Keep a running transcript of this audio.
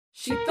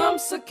She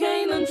thumps a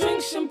cane and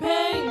drinks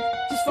champagne.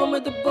 She's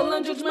formidable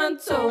and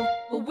judgmental,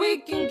 but we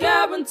can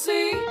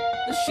guarantee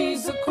that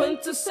she's a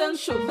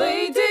quintessential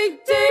Lady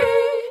D,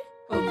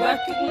 who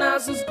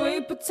recognizes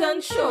great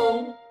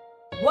potential.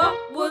 What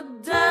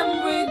would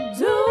Danbury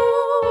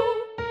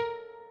do?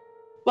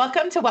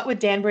 Welcome to What Would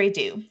Danbury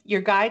Do,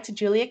 your guide to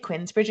Julia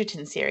Quinn's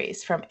Bridgerton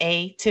series from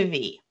A to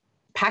V.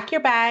 Pack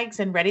your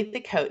bags and ready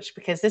the coach,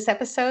 because this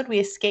episode we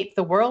escape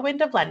the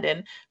whirlwind of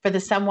London for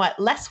the somewhat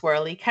less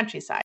whirly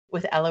countryside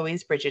with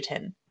Eloise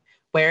Bridgerton.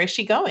 Where is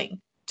she going?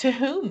 To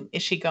whom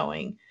is she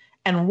going?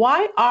 And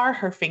why are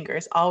her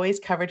fingers always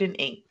covered in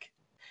ink?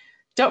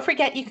 Don't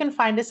forget you can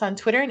find us on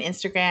Twitter and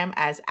Instagram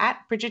as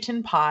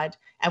 @BridgertonPod,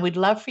 and we'd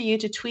love for you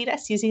to tweet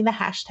us using the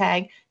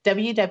hashtag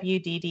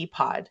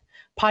WWDDPod.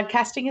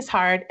 Podcasting is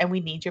hard and we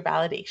need your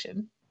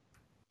validation.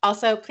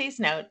 Also, please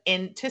note,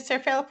 in To Sir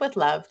Philip with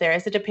Love, there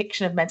is a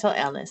depiction of mental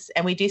illness,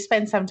 and we do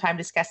spend some time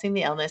discussing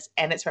the illness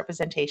and its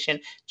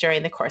representation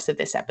during the course of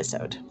this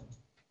episode.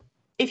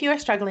 If you are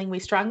struggling, we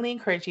strongly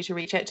encourage you to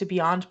reach out to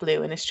Beyond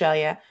Blue in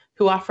Australia,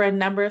 who offer a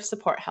number of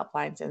support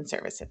helplines and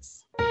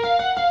services.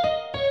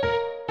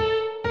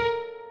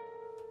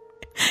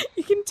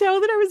 You can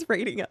tell that I was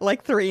reading at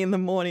like 3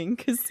 a.m.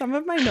 because some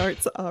of my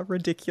notes are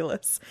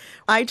ridiculous.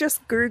 I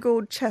just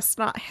Googled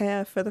chestnut brown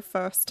hair for the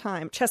first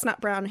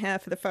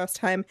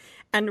time,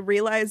 and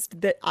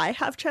realized that I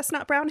have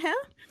chestnut brown hair.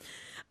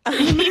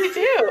 You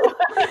do.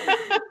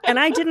 And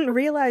I didn't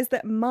realize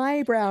that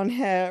my brown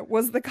hair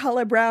was the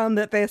color brown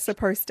that they're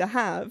supposed to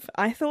have.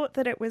 I thought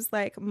that it was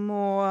like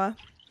more...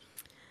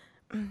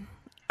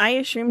 I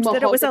assumed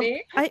that it was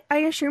I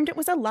assumed it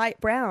was a light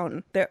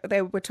brown that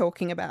they were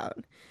talking about.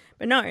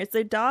 But no, it's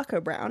a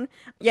darker brown.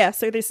 Yeah,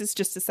 so this is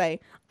just to say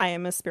I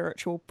am a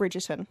spiritual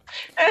Bridgerton.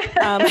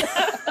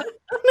 I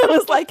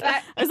was like,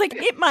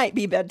 it might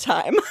be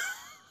bedtime.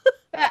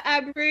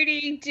 But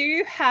Rudy, do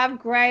you have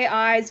grey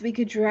eyes we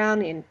could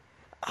drown in?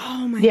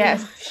 Oh my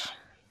gosh.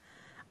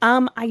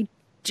 I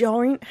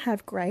don't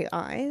have grey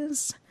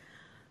eyes.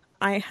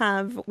 I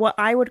have what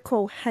I would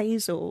call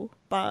hazel,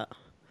 but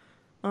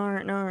I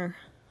don't know.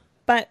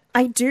 But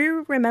I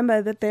do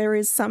remember that there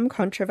is some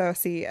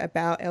controversy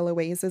about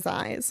Eloise's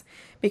eyes,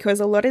 because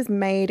a lot is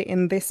made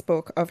in this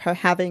book of her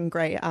having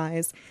grey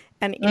eyes.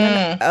 And in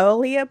an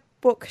earlier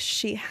book,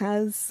 she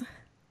has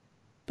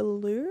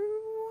blue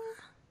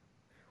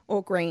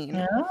or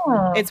green.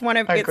 Oh, it's one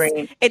of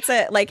green. It's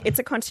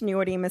a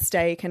continuity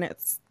mistake, and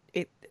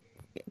it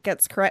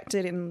gets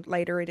corrected in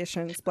later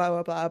editions, blah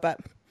blah blah, but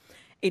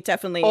it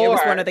was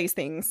one of these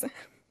things.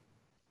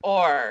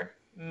 Or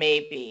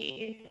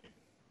maybe,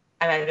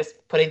 and I'm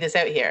just putting this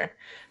out here,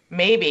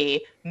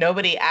 maybe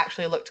nobody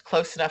actually looked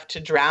close enough to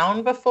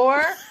drown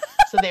before,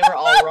 so they were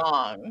all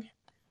wrong.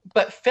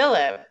 But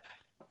Philip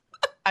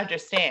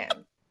understands.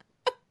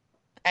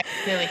 And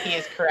clearly he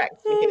is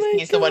correct, because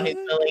he's the one who's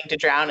willing to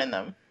drown in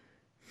them.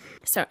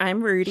 So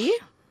I'm Rudy.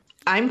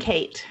 I'm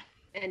Kate.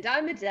 And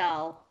I'm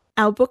Adele.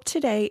 Our book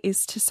today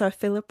is To Sir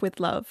Philip with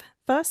Love,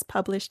 first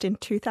published in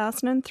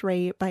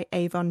 2003 by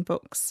Avon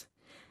Books.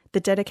 The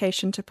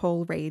dedication to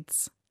Paul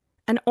reads,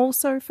 "And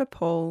also for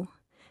Paul,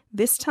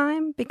 this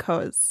time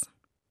because.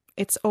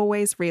 It's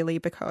always really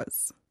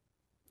because."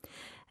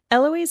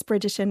 Eloise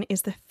Bridgerton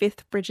is the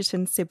 5th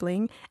Bridgerton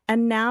sibling,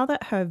 and now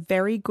that her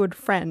very good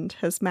friend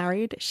has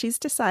married, she's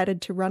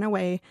decided to run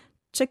away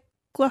to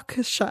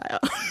Gloucestershire.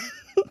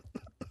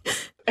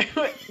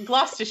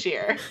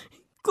 Gloucestershire.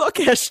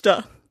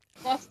 Gloucester.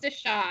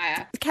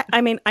 Gloucestershire.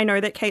 I mean, I know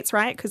that Kate's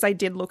right, because I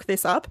did look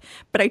this up,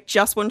 but I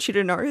just want you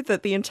to know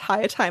that the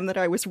entire time that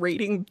I was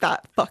reading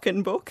that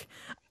fucking book,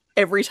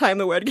 every time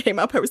the word came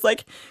up, I was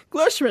like,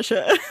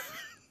 Gloucestershire.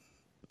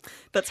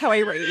 That's how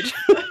I read.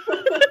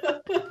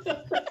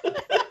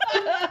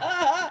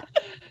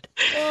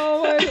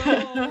 Oh my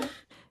God.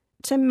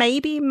 To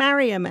maybe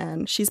marry a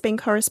man she's been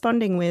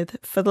corresponding with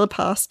for the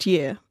past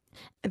year.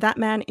 That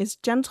man is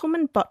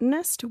gentleman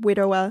botanist,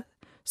 widower,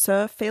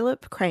 Sir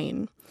Philip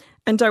Crane.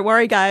 And don't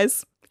worry,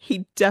 guys,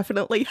 he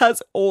definitely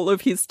has all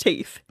of his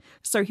teeth,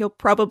 so he'll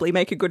probably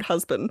make a good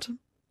husband.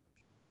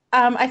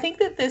 I think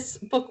that this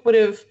book would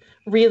have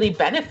really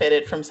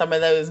benefited from some of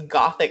those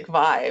gothic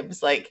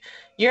vibes. Like,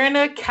 you're in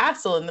a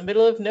castle in the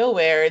middle of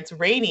nowhere, it's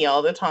rainy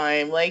all the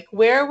time. Like,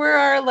 where were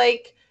our,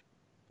 like,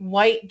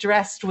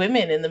 white-dressed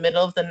women in the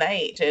middle of the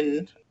night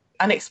and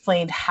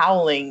unexplained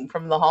howling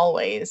from the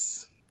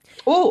hallways?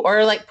 Ooh,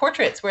 or, like,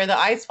 portraits where the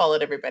eyes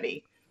followed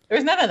everybody. There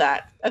was none of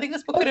that. I think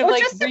this book could have,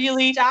 like, just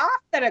really... staff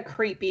that are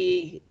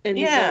creepy and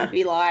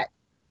be like...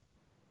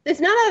 There's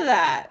none of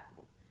that.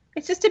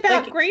 It's just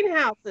about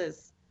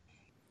greenhouses.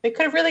 They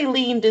could have really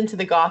leaned into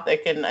the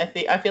gothic, and I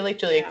feel like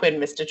Julia Quinn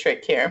missed a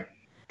trick here.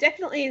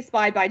 Definitely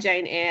inspired by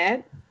Jane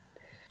Eyre.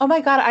 Oh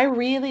my God, I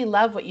really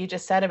love what you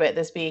just said about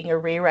this being a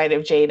rewrite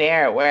of Jane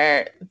Eyre,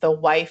 where the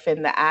wife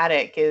in the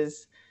attic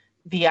is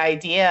the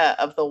idea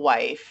of the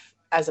wife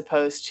as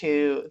opposed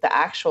to the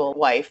actual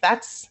wife.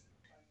 There's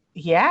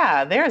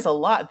a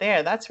lot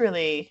there. That's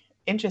really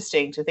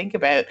interesting to think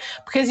about,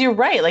 because you're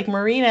right. Like,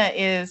 Marina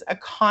is a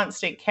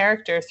constant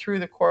character through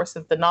the course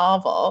of the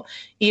novel,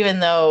 even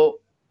though,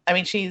 I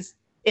mean, she's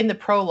in the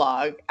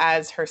prologue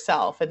as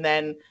herself and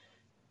then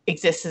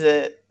exists as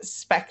a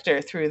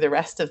specter through the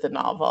rest of the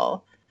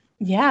novel.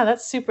 Yeah,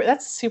 that's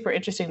super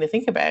interesting to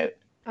think about.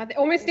 There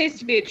almost needs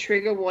to be a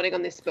trigger warning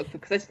on this book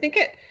because I think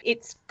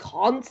it's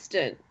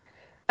constant.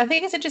 I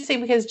think it's interesting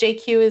because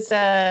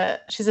JQ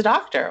she's a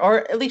doctor,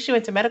 or at least she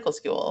went to medical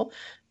school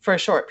for a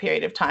short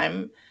period of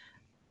time.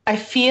 I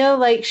feel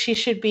like she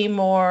should be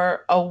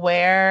more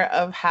aware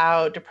of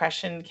how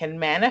depression can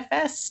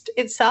manifest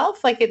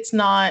itself. Like, it's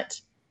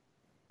not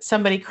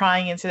somebody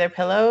crying into their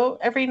pillow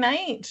every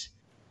night.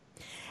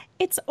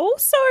 It's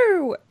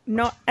also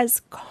not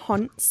as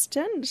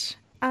constant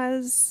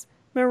as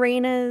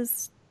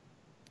Marina's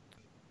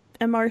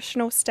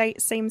emotional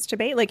state seems to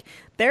be. Like,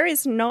 there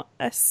is not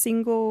a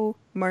single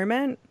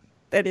moment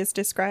that is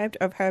described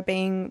of her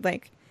being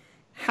like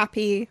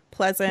happy,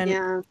 pleasant,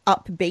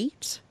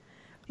 upbeat.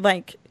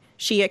 Like,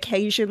 she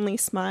occasionally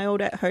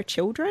smiled at her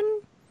children,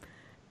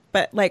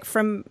 but like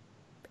from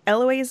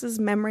Eloise's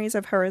memories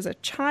of her as a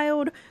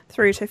child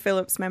through to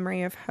Philip's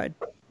memory of her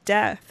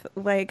death,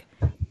 like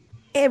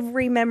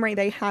every memory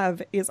they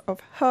have is of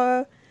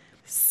her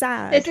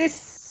sad.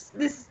 There's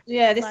this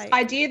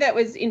idea that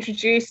was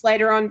introduced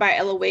later on by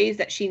Eloise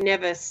that she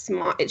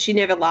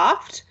never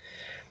laughed,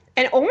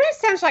 and it almost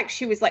sounds like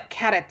she was like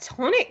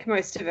catatonic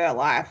most of her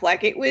life.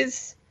 Like, it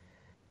was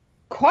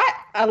quite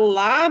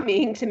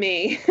alarming to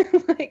me.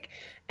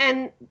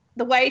 And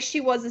the way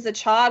she was as a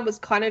child was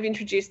kind of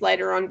introduced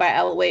later on by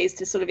Eloise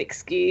to sort of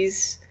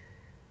excuse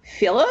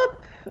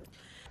Philip.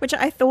 Which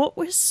I thought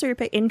was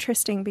super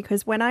interesting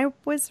because when I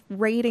was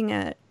reading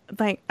it,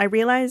 like, I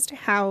realized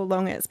how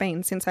long it's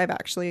been since I've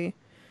actually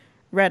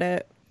read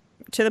it,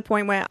 to the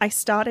point where I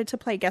started to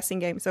play guessing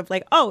games of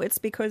like, oh, it's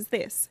because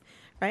this,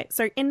 right?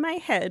 So in my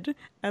head,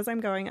 as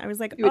I'm going, I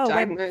was like,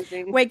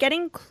 we're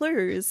getting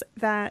clues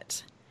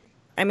that,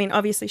 I mean,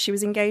 obviously she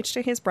was engaged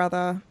to his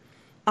brother.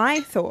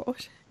 I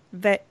thought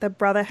that the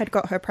brother had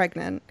got her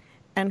pregnant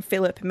and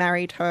Philip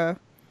married her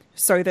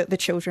so that the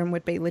children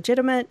would be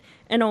legitimate,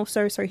 and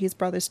also so his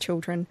brother's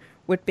children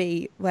would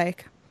be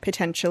like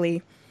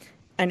potentially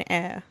an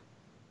heir,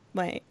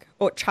 like,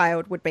 or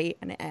child would be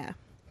an heir.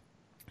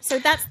 So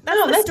that's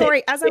the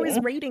story. As I was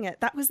reading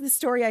it, that was the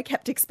story I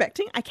kept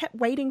expecting. I kept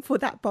waiting for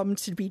that bomb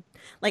to be,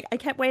 like, I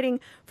kept waiting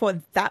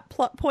for that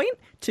plot point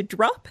to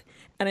drop,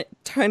 and it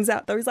turns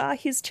out those are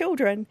his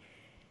children.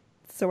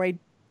 So I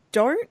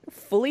don't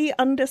fully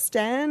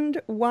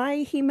understand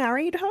why he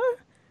married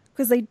her,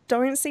 because they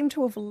don't seem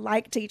to have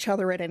liked each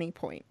other at any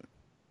point.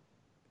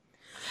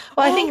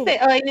 Well, I think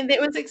that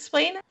it was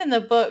explained in the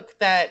book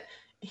that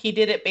he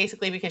did it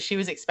basically because she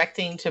was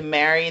expecting to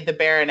marry the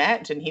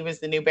baronet and he was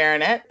the new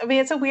baronet. I mean,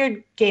 it's a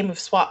weird game of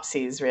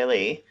swapsies,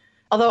 really.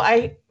 Although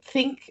I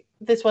think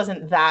this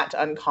wasn't that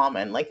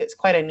uncommon. Like, it's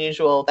quite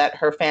unusual that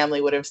her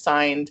family would have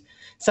signed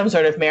some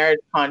sort of marriage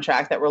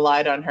contract that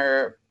relied on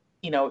her,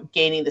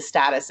 gaining the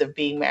status of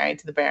being married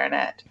to the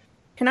baronet.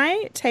 Can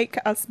I take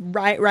us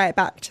right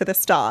back to the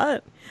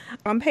start?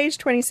 On page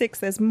 26,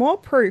 there's more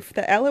proof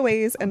that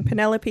Eloise and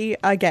Penelope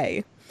are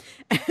gay.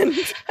 And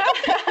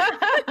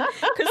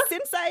because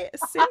since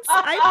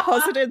I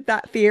posited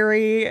that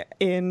theory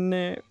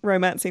in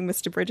Romancing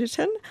Mr.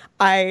 Bridgerton,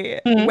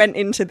 I went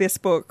into this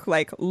book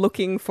like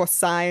looking for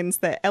signs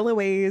that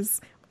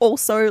Eloise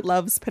also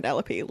loves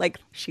Penelope. Like,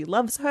 she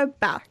loves her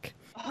back.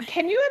 Oh,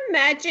 can you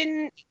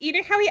imagine,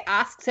 how he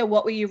asks her,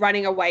 what were you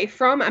running away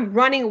from? I'm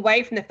running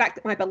away from the fact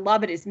that my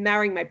beloved is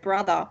marrying my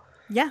brother.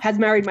 Yeah. Has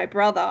married my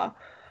brother.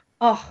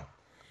 Oh,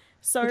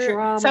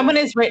 so someone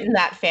has written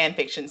that fan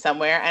fiction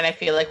somewhere, and I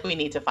feel like we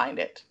need to find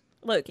it.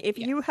 Look, if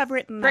you have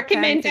written that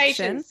fan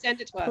fiction, send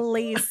it to us.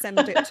 Please send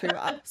it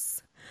to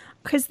us.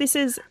 Because this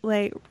is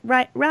like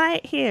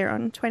right here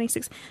on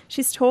 26.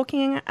 She's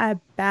talking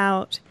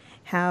about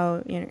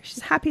how,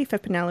 she's happy for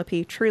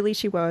Penelope. Truly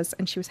she was.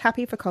 And she was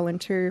happy for Colin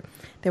too.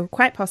 They were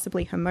quite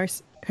possibly her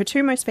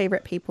two most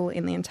favorite people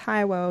in the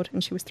entire world.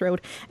 And she was thrilled.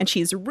 And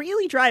she's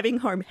really driving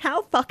home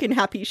how fucking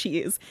happy she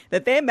is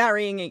that they're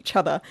marrying each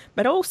other.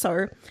 But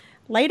also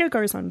later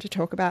goes on to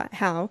talk about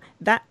how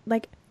that,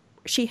 like,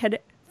 she had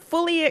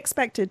fully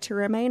expected to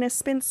remain a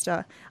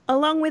spinster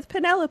along with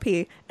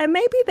Penelope, and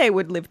maybe they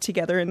would live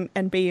together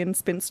and be in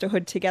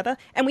spinsterhood together,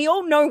 and we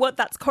all know what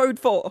that's code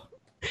for.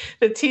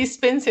 The two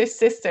spinster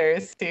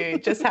sisters who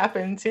just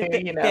happen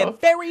to, They're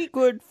very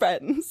good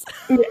friends.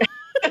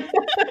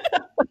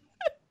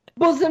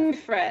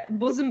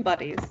 bosom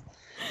buddies.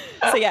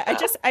 So yeah, I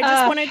just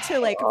wanted to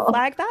like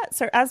flag that.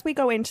 So as we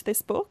go into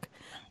this book,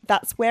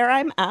 that's where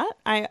I'm at.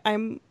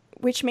 I'm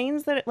which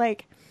means that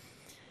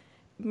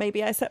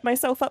maybe I set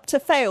myself up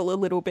to fail a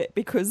little bit,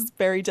 because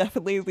very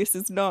definitely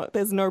there's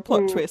no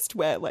plot twist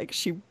where like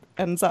she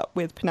ends up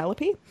with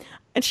Penelope,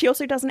 and she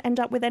also doesn't end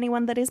up with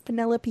anyone that is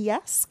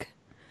Penelope-esque.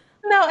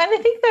 No, and I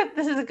think that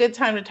this is a good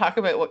time to talk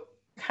about what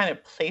kind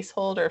of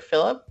placeholder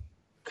Philip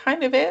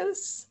kind of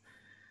is.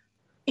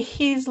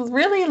 He's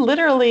really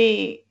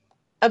literally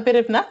a bit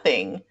of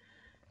nothing.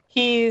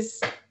 He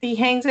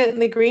hangs out in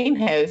the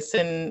greenhouse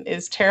and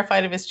is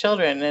terrified of his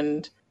children,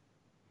 and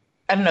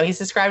I don't know, he's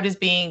described as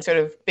being sort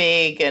of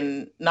big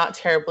and not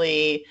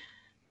terribly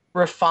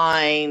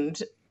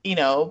refined, you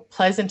know,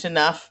 pleasant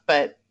enough,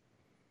 but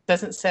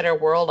doesn't set her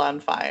world on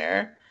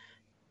fire.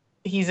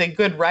 He's a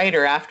good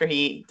writer after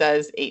he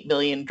does 8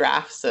 million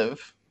drafts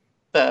of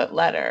the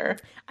letter.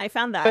 I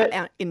found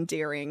that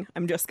endearing.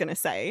 I'm just going to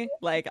say,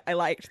 like, I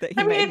liked that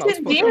he made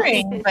multiple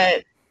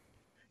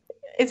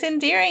it's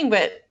endearing,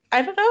 but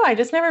I don't know. I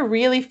just never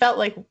really felt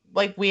like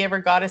we ever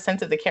got a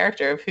sense of the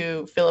character of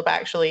who Philip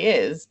actually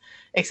is,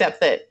 except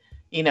that,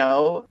 you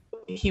know,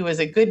 he was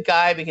a good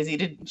guy because he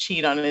didn't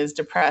cheat on his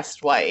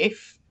depressed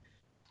wife.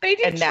 But he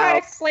did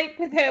try to sleep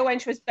with her when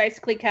she was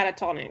basically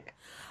catatonic.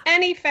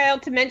 And he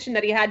failed to mention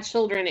that he had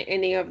children in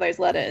any of those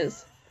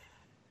letters.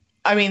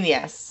 I mean,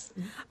 yes.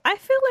 I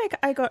feel like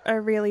I got a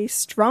really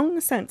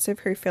strong sense of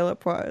who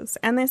Philip was.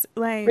 And there's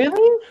like...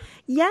 Really?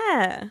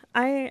 Yeah.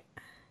 Maybe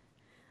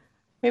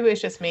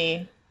it's just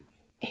me.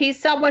 He's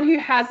someone who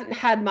hasn't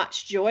had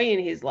much joy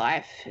in his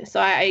life.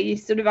 So you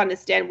sort of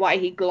understand why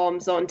he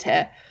gloms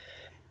onto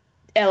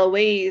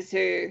Eloise,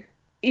 who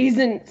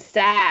isn't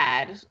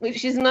sad,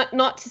 which is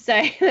not to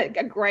say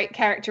a great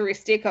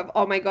characteristic of,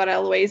 oh my God,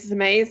 Eloise is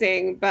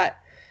amazing. But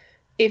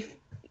if,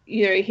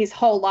 you know, his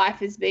whole life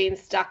has been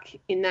stuck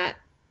in that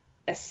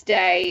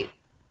estate,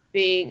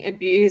 being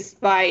abused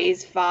by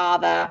his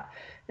father,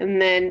 and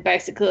then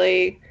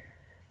basically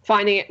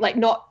finding it, like,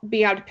 not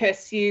being able to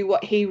pursue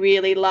what he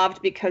really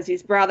loved because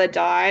his brother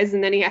dies,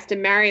 and then he has to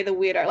marry the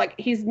widow. Like,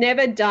 he's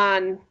never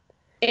done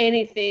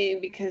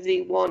anything because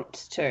he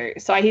wants to.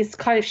 So he's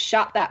kind of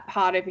shut that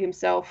part of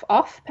himself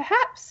off,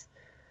 perhaps.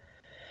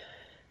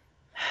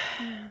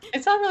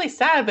 It's not really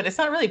sad, but it's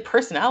not really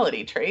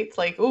personality traits.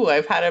 Like, ooh,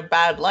 I've had a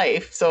bad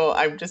life, so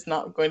I'm just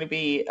not going to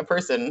be a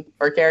person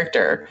or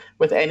character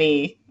with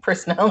any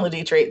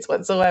personality traits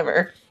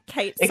whatsoever.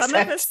 Kate, for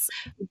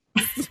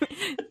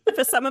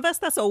some of us,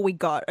 that's all we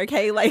got,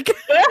 okay? Like...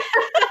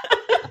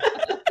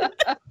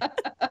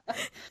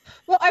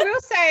 Well, I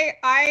will say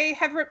I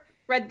have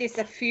read this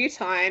a few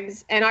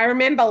times, and I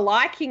remember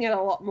liking it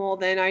a lot more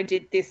than I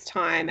did this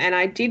time, and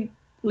I did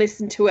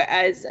listen to it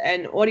as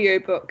an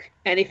audiobook,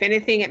 and if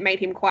anything, it made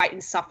him quite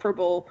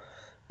insufferable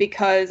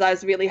because I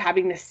was really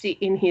having to sit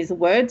in his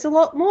words a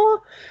lot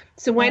more.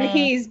 So when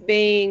he's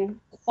being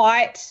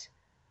quite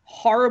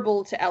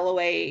horrible to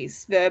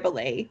Eloise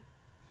verbally,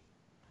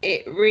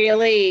 it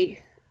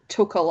really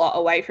took a lot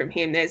away from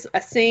him. There's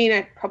a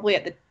scene probably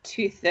at the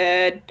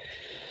 2/3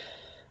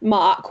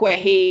 mark where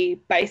he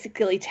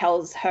basically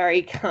tells her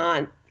he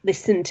can't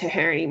listen to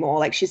her anymore.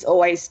 Like, she's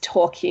always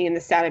talking and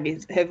the sound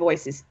of her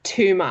voice is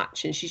too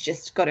much and she's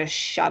just got to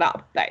shut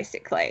up,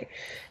 basically.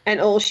 And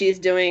all she's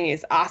doing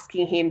is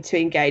asking him to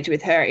engage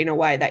with her in a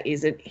way that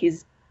isn't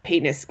his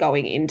penis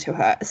going into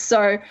her.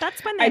 So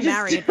that's when they're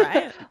married,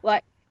 right?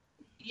 Like,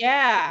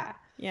 yeah.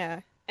 Yeah.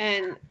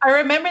 And I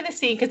remember the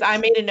scene because I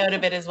made a note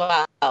of it as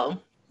well.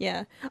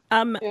 Yeah.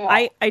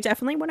 I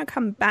definitely want to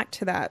come back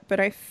to that, but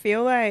I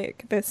feel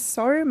like there's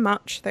so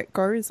much that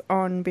goes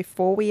on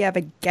before we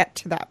ever get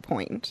to that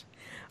point.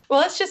 Well,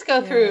 let's just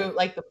go through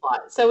like the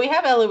plot. So we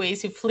have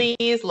Eloise who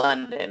flees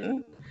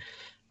London,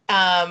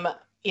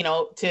 you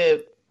know,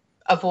 to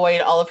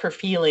avoid all of her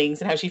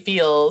feelings and how she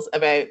feels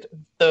about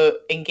the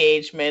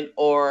engagement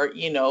or,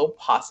 you know,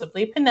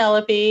 possibly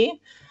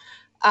Penelope.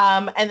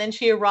 And then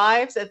she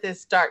arrives at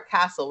this dark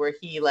castle where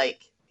he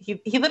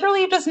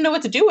literally doesn't know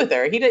what to do with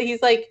her.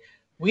 He's like,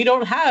 we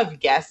don't have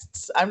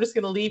guests. I'm just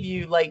going to leave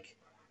you like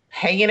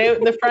hanging out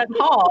in the front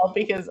hall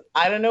because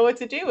I don't know what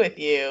to do with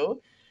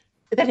you.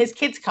 But then his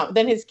kids come,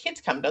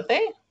 don't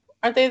they?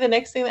 Aren't they the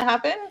next thing that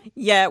happened?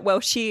 Yeah,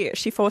 well, she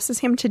forces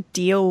him to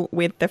deal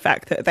with the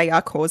fact that they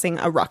are causing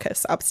a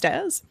ruckus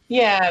upstairs.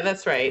 Yeah,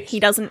 that's right.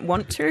 He doesn't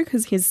want to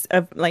because his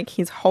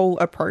whole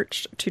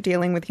approach to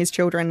dealing with his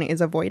children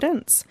is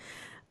avoidance.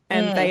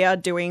 And they are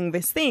doing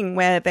this thing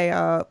where they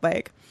are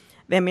like,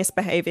 they're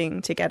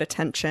misbehaving to get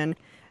attention.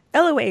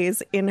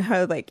 Eloise, in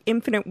her like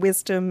infinite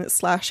wisdom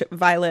 /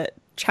 Violet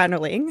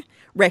channeling,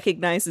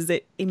 recognizes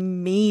it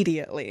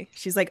immediately.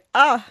 She's like,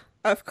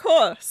 of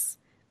course,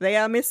 they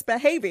are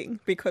misbehaving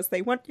because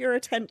they want your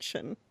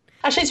attention.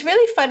 Actually, it's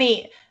really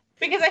funny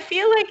because I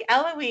feel like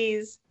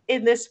Eloise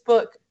in this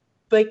book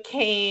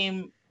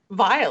became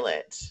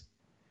Violet.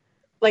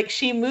 Like,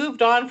 she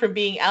moved on from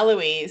being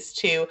Eloise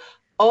to,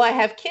 I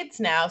have kids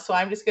now, so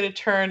I'm just going to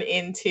turn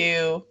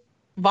into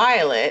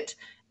Violet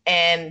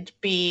and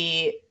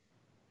be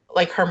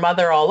like her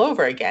mother all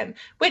over again,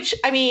 which,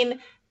 I mean,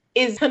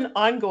 is an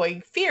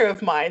ongoing fear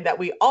of mine that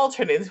we all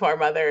turn into our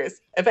mothers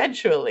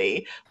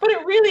eventually. But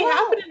it really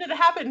happened, and it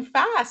happened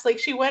fast. Like,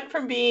 she went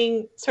from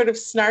being sort of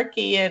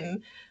snarky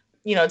and,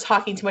 you know,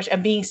 talking too much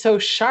and being so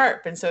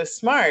sharp and so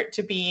smart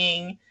to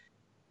being,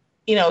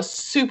 you know,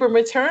 super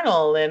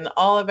maternal and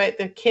all about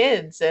the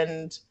kids.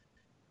 And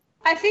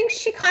I think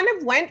she kind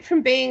of went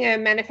from being a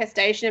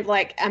manifestation of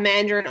like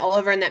Amanda and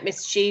Oliver and that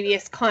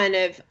mischievous kind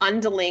of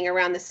underling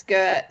around the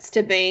skirts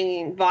to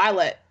being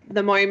Violet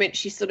the moment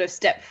she sort of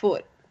stepped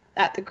foot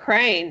at the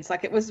Cranes.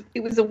 Like, it was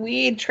a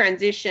weird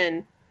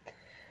transition.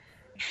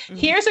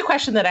 Here's a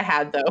question that I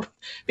had, though,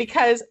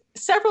 because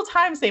several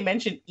times they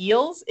mentioned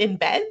eels in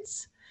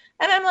beds.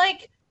 And I'm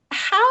like,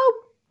 how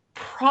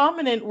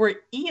prominent were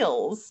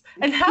eels?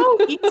 And how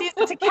easy is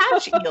it to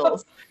catch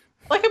eels?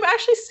 Like, I'm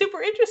actually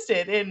super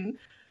interested in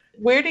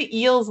where do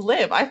eels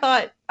live? I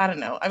thought, I don't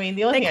know. I mean,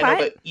 the only thing I know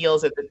about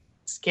eels are the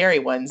scary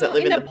ones that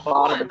live in the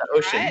bottom of the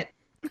ocean. Right?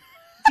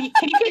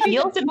 Can you get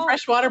eels in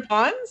freshwater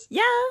ponds?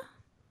 Yeah.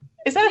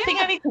 Is that a thing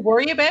I need to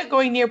worry about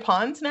going near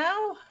ponds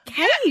now?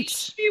 Kate! You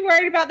should be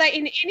worried about that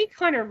in any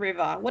kind of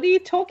river. What are you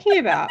talking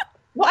about?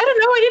 Well, I don't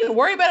know. I didn't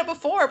worry about it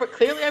before, but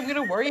clearly I'm going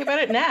to worry about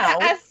it now.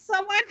 As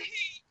someone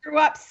who grew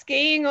up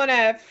skiing on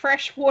a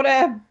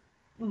freshwater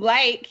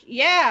lake,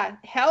 yeah,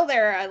 hell,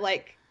 there are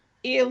like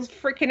eels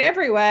freaking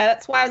everywhere.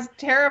 That's why I was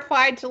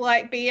terrified to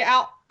like be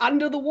out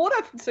under the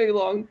water for too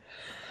long.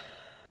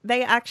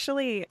 They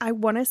actually, I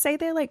want to say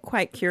they're like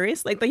quite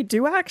curious. Like they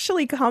do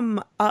actually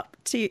come up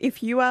to you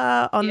if you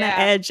are on the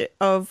edge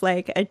of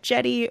like a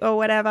jetty or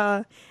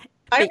whatever.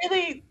 I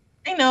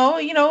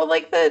know,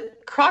 like the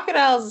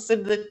crocodiles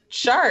and the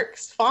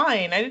sharks,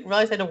 fine. I didn't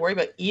realize I had to worry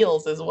about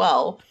eels as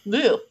well.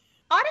 Ugh.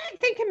 I don't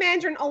think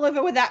Amanda and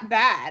Oliver were that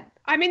bad.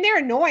 I mean, they're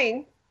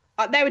annoying.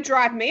 They would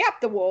drive me up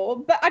the wall,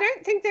 but I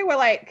don't think they were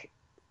like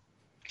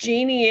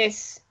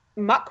genius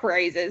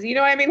muckrakers. You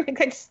know what I mean? Like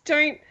I just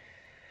don't.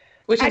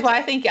 Which is why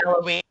I think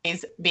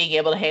Eloise being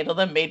able to handle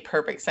them made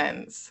perfect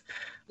sense.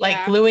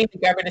 Like gluing the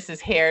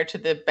governess's hair to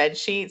the bed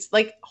sheets,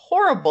 like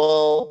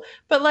horrible,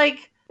 but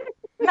like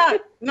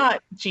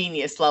not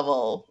genius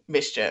level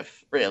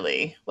mischief,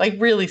 really. Like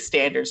really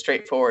standard,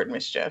 straightforward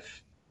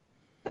mischief.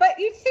 But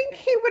you think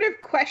he would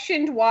have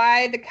questioned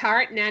why the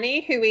current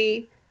nanny, who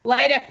we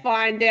later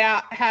find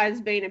out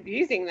has been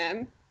abusing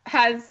them,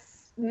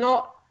 has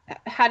not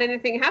had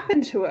anything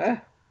happen to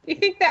her? You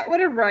think that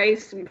would have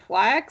raised some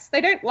flags?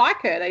 They don't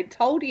like her. They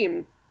told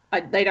him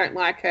they don't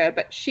like her,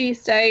 but she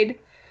stayed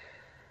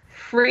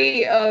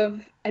free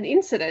of an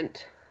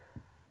incident.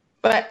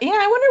 But yeah,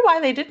 I wonder why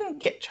they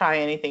didn't try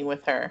anything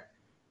with her.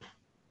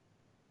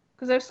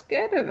 Because they're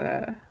scared of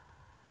her.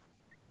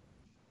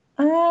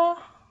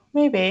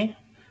 Maybe.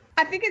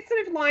 I think it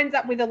sort of lines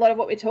up with a lot of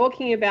what we're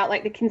talking about,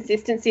 like the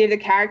consistency of the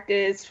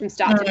characters from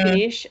start to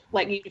finish,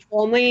 like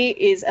uniformly,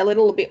 is a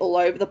little bit all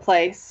over the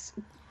place.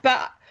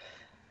 But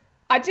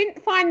I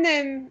didn't find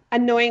them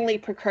annoyingly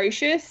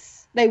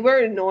precocious. They were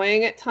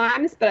annoying at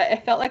times, but I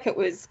felt like it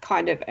was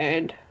kind of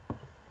earned.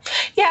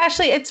 Yeah,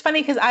 actually, it's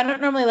funny because I don't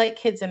normally like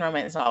kids in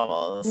romance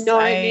novels. No,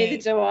 neither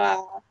do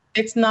I.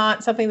 It's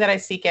not something that I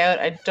seek out.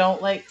 I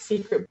don't like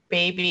Secret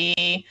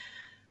Baby.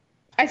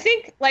 I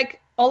think,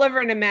 like, Oliver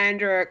and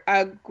Amanda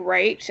are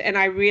great, and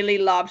I really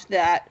loved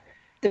that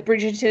the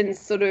Bridgertons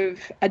sort of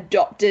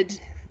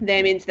adopted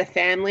them into the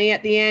family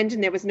at the end,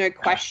 and there was no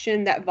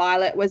question that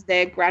Violet was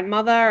their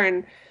grandmother,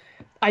 and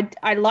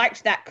I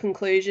liked that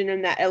conclusion,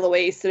 and that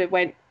Eloise sort of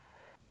went...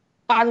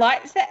 I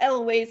liked that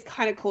Eloise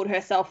kind of called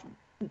herself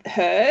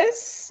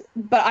hers,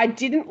 but I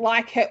didn't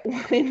like it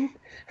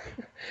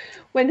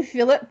when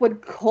Philip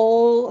would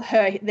call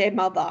her their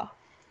mother.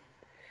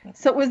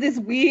 So it was this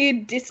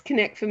weird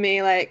disconnect for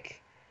me, like...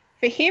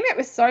 For him, it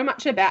was so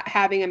much about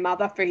having a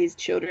mother for his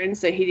children,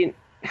 so he didn't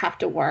have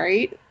to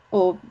worry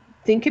or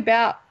think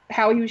about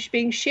how he was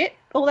being shit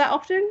all that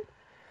often.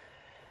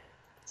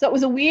 So it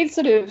was a weird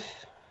sort of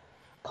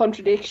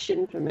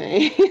contradiction for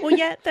me. Well,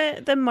 yeah,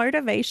 the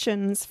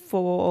motivations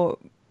for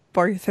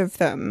both of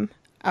them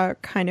are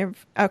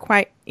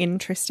quite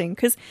interesting,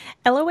 because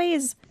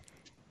Eloise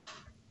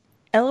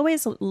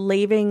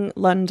leaving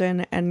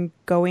London and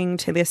going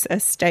to this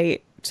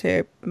estate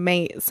to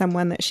meet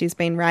someone that she's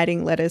been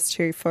writing letters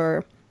to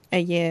for a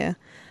year.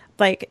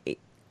 Like,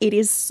 it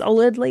is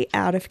solidly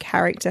out of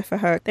character for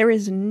her. There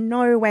is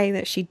no way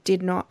that she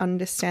did not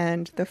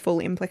understand the full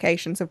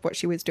implications of what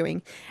she was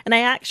doing. And I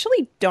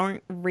actually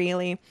don't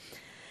really...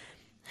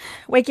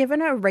 We're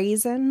given a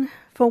reason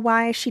for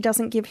why she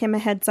doesn't give him a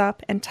heads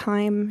up and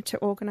time to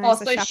organise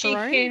a chaperone.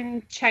 So she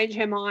can change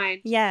her mind.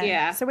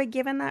 Yeah. So we're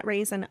given that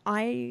reason.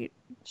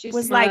 She's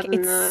was like,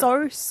 it's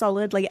so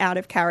solidly out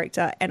of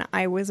character, and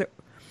I was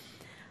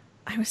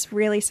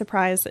really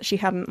surprised that she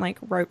hadn't like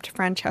roped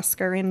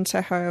Francesca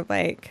into her.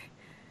 Like,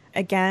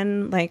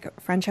 again,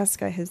 like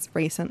Francesca has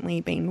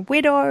recently been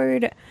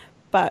widowed,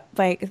 but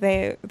like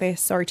they're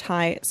so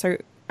tight. So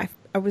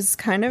I was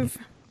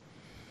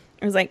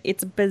like,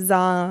 it's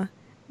bizarre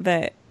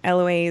that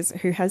Eloise,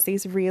 who has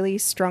these really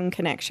strong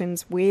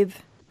connections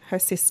with her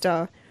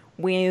sister,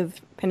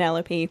 with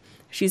Penelope,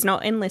 she's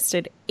not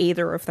enlisted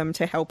either of them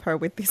to help her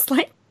with this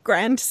like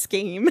grand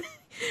scheme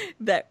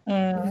that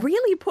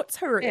really puts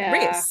her at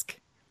risk,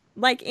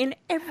 like in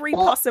every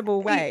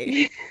possible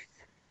way.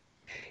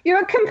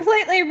 You're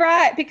completely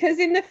right, because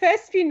in the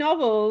first few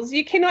novels,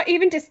 you cannot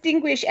even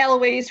distinguish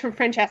Eloise from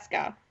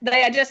Francesca.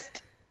 They are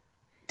just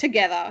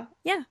together.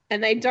 Yeah.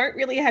 And they don't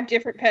really have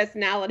different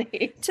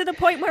personalities. To the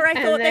point where I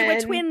thought they were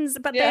twins,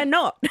 but they're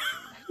not.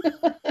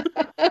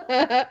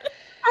 I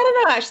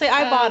don't know, actually.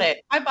 I bought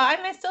it. And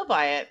I still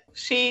buy it.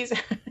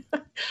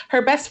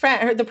 her best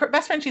friend, the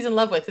best friend she's in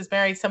love with, is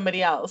married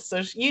somebody else.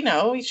 So she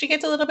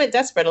gets a little bit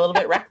desperate, a little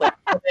bit reckless,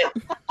 a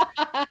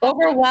bit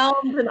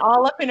overwhelmed, and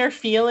all up in her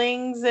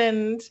feelings.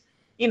 And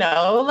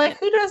like,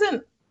 who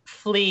doesn't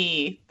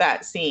flee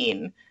that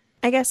scene?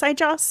 I guess I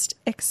just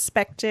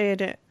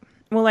expected.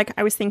 Well, like,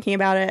 I was thinking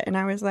about it, and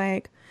I was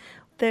like,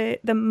 the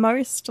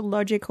most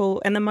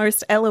logical and the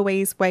most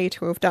Eloise way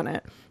to have done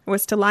it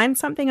was to line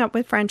something up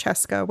with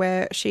Francesca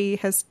where she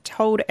has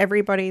told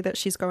everybody that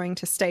she's going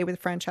to stay with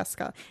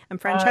Francesca,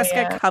 and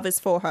Francesca covers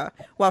for her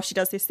while she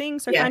does this thing.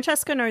 So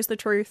Francesca knows the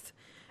truth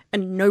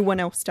and no one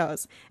else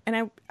does.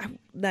 And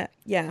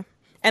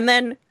and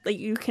then like,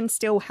 you can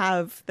still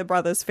have the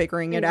brothers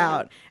figuring it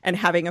out and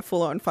having a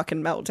full-on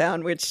fucking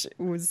meltdown, which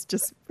was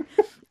just,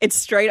 it's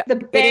straight up.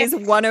 It is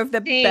one of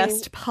the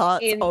best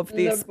parts of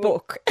this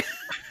book.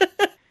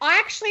 I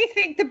actually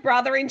think the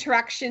brother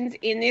interactions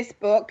in this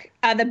book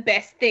are the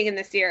best thing in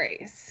the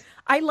series.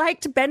 I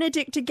liked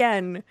Benedict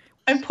again.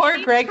 And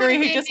poor Gregory,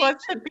 who just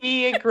wants to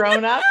be a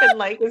grown-up and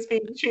like is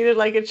being treated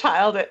like a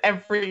child at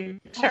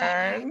every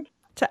turn.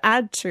 To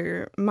add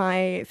to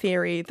my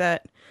theory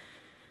that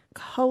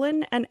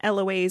Colin and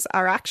Eloise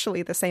are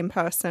actually the same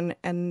person,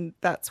 and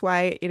that's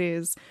why it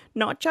is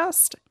not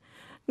just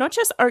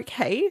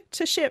okay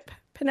to ship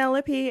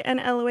Penelope and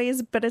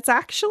Eloise, but it's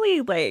actually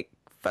like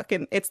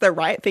fucking, it's the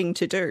right thing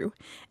to do,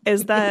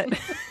 is that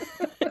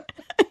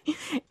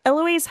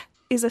Eloise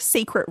is a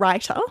secret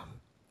writer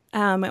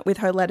with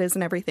her letters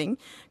and everything,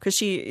 because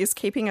she is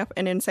keeping up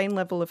an insane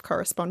level of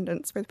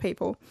correspondence with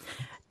people,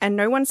 and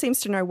no one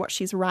seems to know what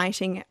she's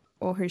writing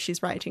or who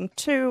she's writing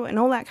to and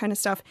all that kind of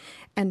stuff.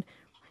 And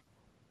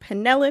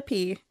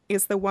Penelope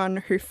is the one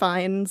who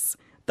finds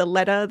the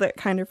letter that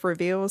kind of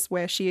reveals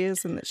where she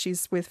is and that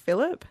she's with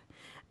Philip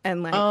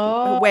and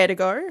like where to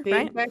go,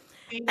 right?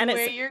 And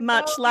it's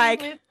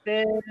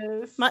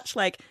much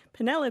like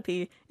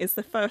Penelope is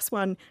the first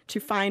one to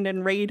find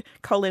and read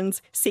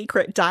Colin's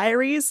secret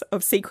diaries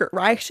of secret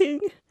writing,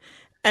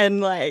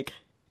 and like,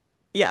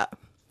 yeah,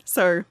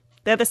 so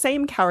they're the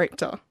same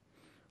character,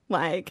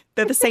 like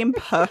they're the same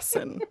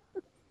person,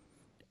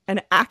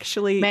 and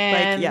actually,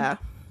 like, yeah.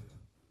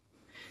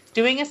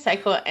 Doing a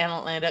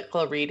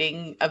psychoanalytical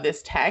reading of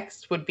this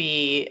text would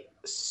be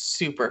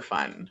super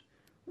fun.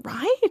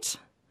 Right?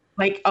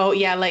 Like, oh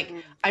yeah, like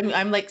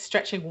I'm like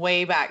stretching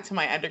way back to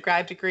my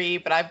undergrad degree,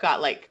 but I've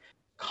got like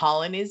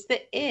Colin is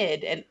the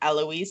id and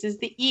Eloise is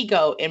the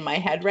ego in my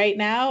head right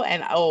now.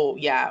 And oh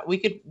yeah, we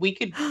could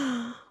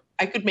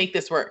I could make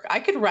this work. I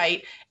could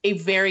write a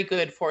very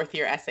good fourth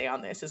year essay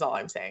on this, is all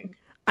I'm saying.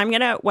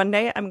 One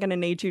day I'm gonna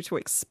need you to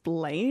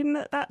explain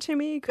that to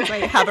me, because I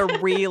have a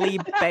really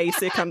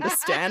basic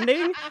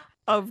understanding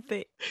of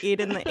the id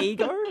and the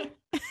ego.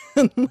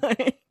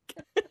 Like,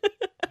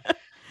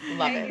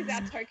 love it.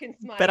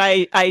 But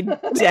I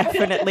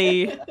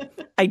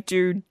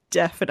do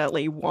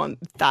definitely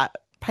want that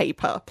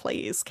paper,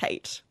 please,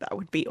 Kate. That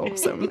would be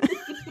awesome.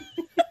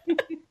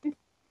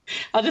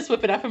 I'll just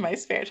whip it up in my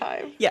spare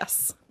time.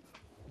 Yes.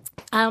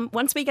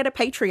 Once we get a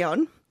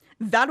Patreon,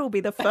 that'll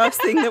be the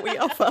first thing that we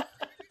offer.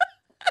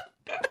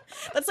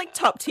 That's like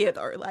top tier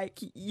though. Like,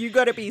 you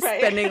got to be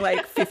spending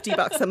like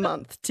 $50 a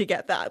month to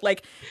get that.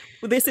 Like,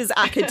 this is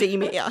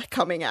academia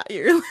coming at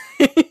you.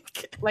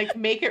 Like,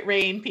 make it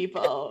rain,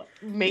 people.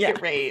 Make it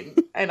rain,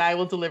 and I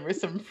will deliver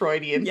some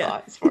Freudian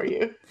thoughts for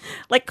you.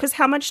 Like, because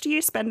how much do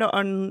you spend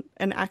on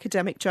an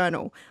academic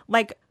journal?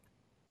 Like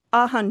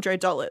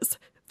 $100.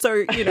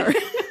 So,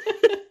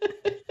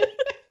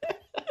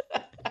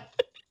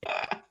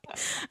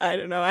 I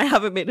don't know. I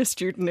haven't been a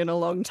student in a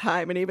long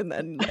time, and even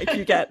then, like,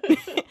 you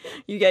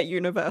get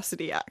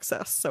university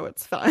access, so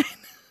it's fine.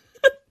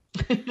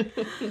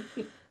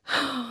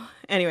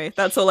 Anyway,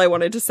 that's all I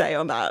wanted to say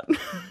on that.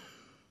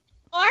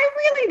 I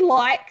really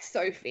like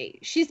Sophie.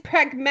 She's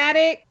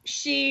pragmatic.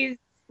 She's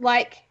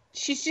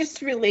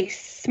just really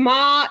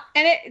smart,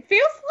 and it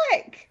feels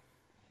like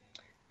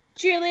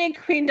Julia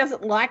Quinn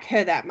doesn't like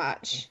her that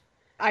much.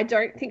 I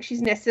don't think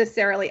she's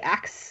necessarily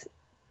acts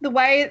the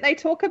way they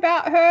talk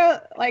about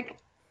her. Like,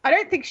 I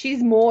don't think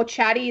she's more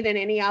chatty than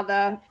any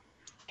other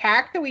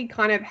character we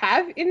kind of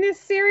have in this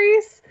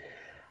series.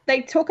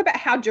 They talk about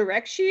how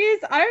direct she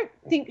is. I don't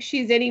think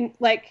she's any,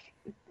 like,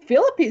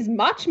 Philip is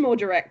much more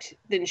direct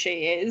than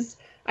she is.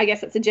 I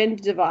guess it's a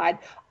gender divide.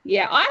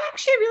 Yeah, I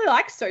actually really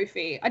like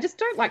Sophie. I just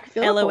don't like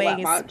Philip all that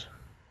much.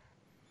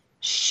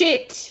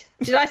 Shit.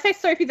 Did I say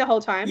Sophie the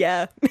whole time?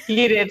 Yeah.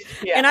 You did.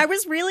 Yeah. And I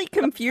was really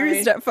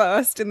confused at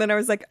first, and then I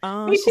was like,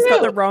 oh, she's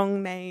got the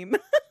wrong name.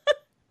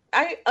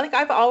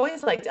 I've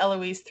always liked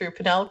Eloise through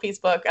Penelope's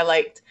book. I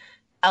liked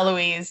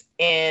Eloise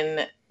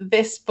in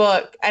this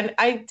book, and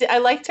I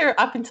liked her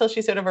up until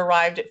she sort of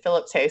arrived at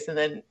Philip's house and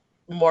then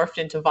morphed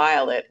into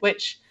Violet,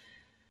 which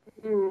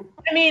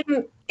I mean,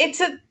 it's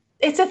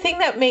a thing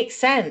that makes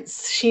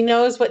sense. She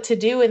knows what to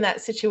do in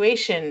that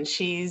situation.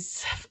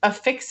 She's a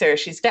fixer.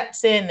 She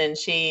steps in and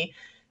she,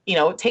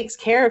 takes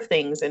care of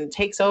things and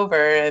takes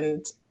over.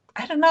 And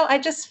I don't know, I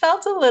just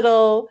felt a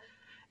little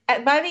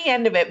by the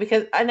end of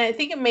it, and I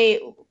think it may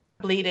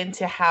bleed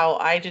into how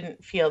I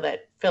didn't feel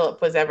that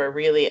Philip was ever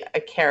really a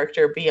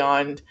character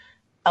beyond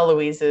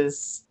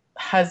Eloise's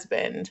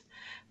husband.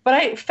 But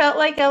I felt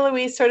like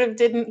Eloise sort of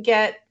didn't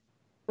get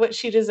what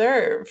she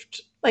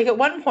deserved. Like at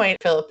one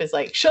point, Philip is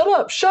like, shut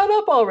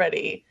up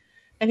already.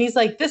 And he's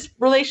like, this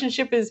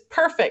relationship is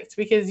perfect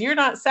because you're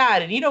not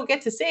sad and you don't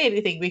get to say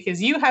anything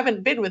because you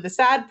haven't been with a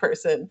sad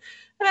person.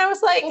 And I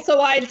was like, also,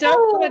 I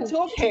don't want to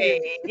talk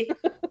to you,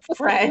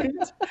 friend.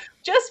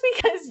 Just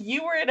because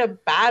you were in a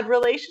bad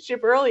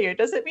relationship earlier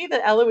doesn't mean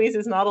that Eloise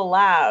is not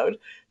allowed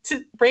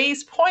to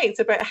raise points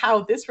about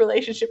how this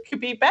relationship could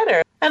be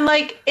better. And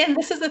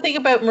this is the thing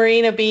about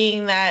Marina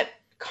being that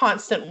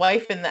constant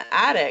wife in the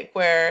attic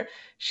where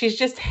she's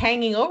just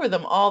hanging over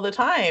them all the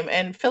time.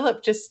 And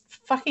Philip just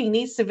fucking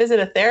needs to visit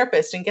a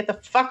therapist and get the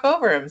fuck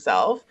over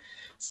himself.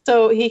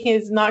 So he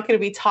is not going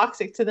to be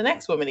toxic to the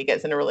next woman he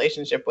gets in a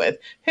relationship with,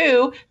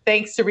 who,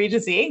 thanks to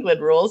Regency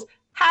England rules,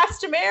 has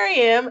to marry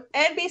him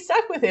and be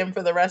stuck with him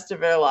for the rest of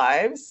their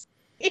lives.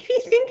 If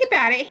you think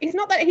about it, it's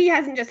not that he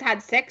hasn't just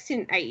had sex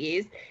in 8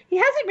 years. He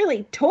hasn't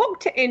really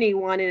talked to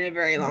anyone in a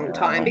very long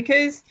time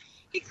because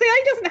he clearly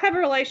doesn't have a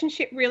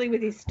relationship really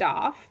with his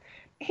staff.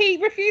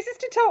 He refuses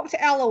to talk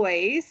to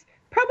Eloise,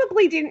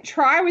 probably didn't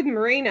try with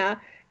Marina,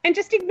 and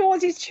just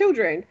ignores his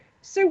children.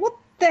 So what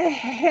the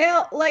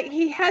hell? Like,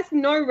 he has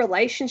no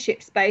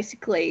relationships,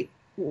 basically,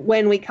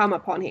 when we come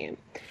upon him.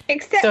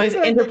 Except so his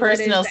for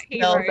interpersonal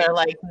skills are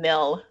like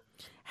nil.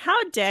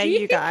 How dare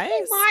you guys?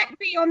 He might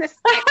be on the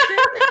spectrum.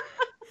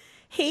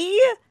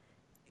 He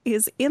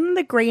is in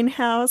the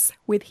greenhouse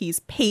with his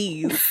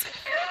peas.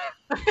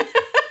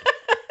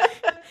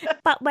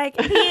 But,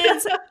 he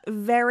is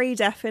very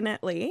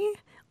definitely,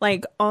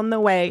 on the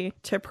way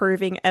to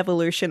proving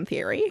evolution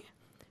theory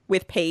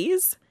with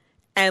peas.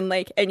 And,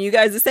 and you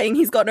guys are saying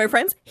he's got no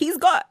friends?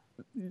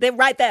 They're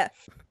right there.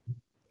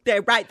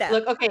 They're right there.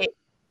 Look, okay,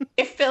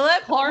 if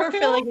Philip were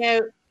filling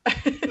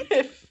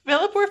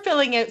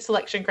out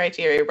selection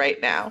criteria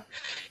right now,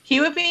 he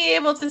would be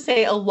able to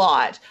say a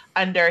lot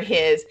under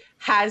his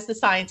has the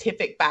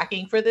scientific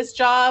backing for this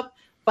job,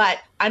 but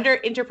under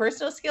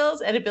interpersonal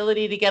skills and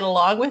ability to get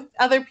along with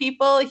other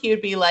people, he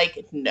would be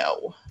like,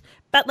 no.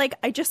 But,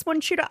 I just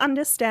want you to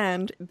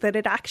understand that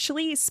it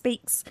actually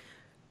speaks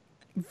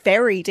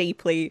very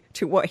deeply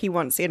to what he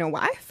wants in a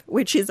wife,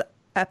 which is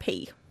a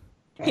pea.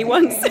 He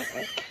wants...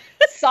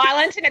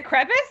 Silent in a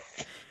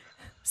crevice?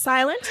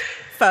 Silent,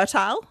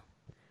 fertile.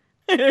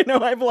 I don't know,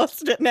 I've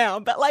lost it now,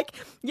 but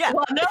yeah.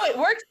 Well, no, it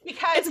works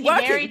because he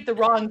married the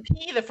wrong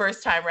pea the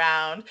first time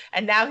round,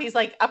 and now he's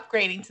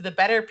upgrading to the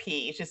better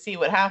pea to see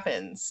what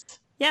happens.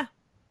 Yeah.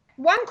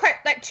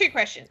 Two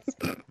questions.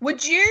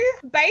 Would you,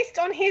 based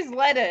on his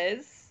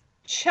letters,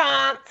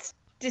 chance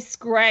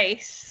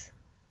disgrace?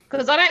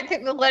 Because I don't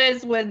think the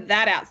letters were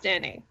that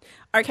outstanding.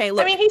 Okay,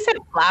 look. I mean, he said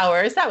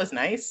flowers. That was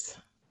nice.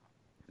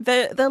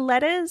 The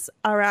letters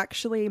are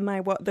actually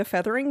the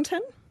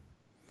Featherington.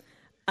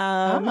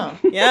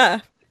 Yeah,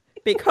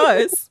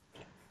 because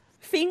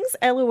things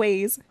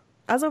Eloise,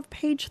 as of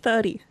page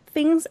 30,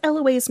 things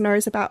Eloise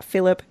knows about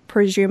Philip,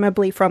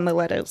 presumably from the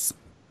letters.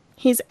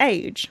 His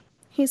age,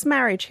 his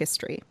marriage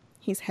history,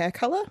 his hair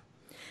colour,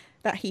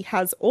 that he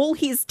has all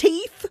his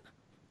teeth,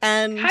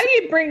 and... How do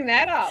you bring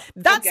that up?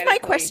 That's my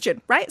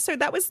question, right? So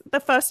that was the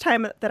first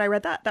time that I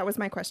read that. That was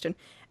my question.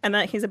 And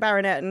that he's a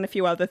baronet and a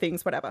few other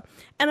things, whatever.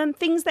 And then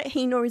things that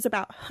he knows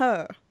about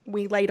her,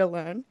 we later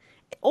learn,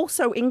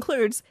 also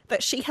includes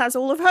that she has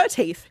all of her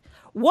teeth.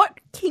 What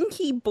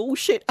kinky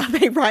bullshit are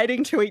they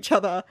writing to each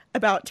other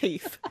about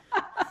teeth?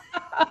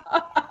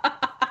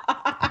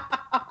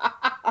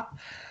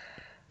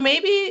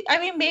 Maybe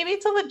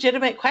it's a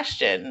legitimate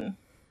question.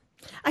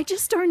 I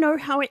just don't know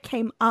how it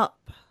came up.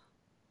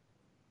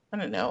 I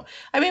don't know.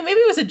 I mean,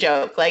 maybe it was a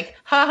joke,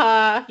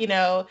 haha,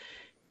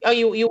 oh,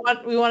 you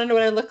want to know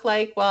what I look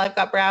like? Well, I've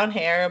got brown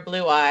hair,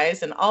 blue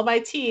eyes, and all my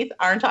teeth.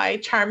 Aren't I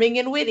charming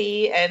and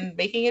witty and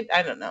making it?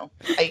 I don't know.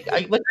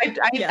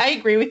 I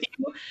agree with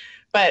you,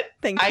 but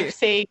I've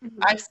said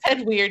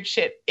weird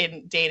shit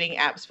in dating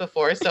apps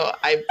before, so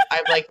I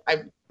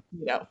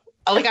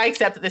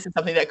accept that this is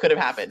something that could have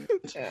happened.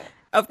 Yeah.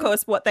 Of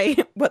course, what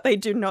they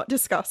do not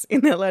discuss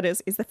in their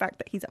letters is the fact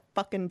that he's a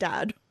fucking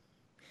dad.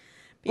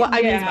 Well,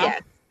 I mean,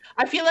 yes.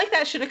 I feel like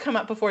that should have come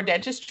up before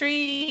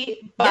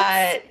dentistry,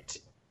 but,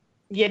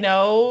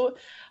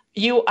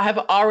 you have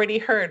already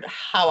heard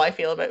how I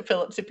feel about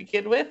Philip to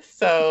begin with,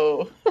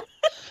 so,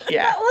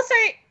 yeah. But also,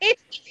 if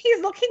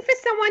he's looking for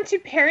someone to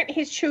parent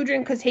his children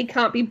because he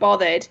can't be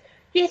bothered,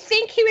 you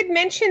think he would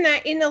mention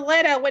that in the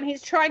letter when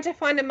he's trying to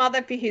find a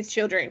mother for his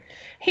children.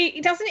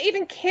 He doesn't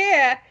even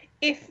care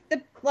if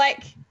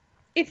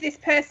this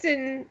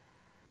person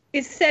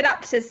is set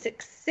up to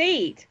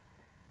succeed,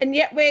 and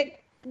yet we're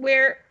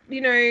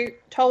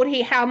told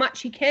how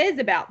much he cares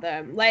about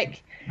them.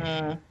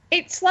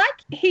 It's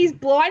like he's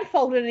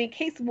blindfolded and he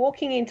keeps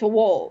walking into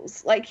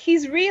walls.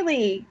 He's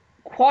really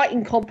quite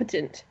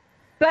incompetent.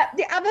 But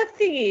the other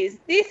thing is,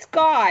 this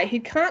guy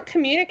who can't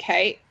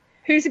communicate,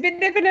 who's a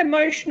bit of an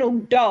emotional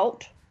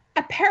dolt,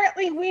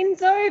 apparently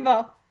wins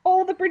over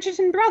all the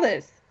Bridgerton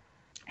brothers.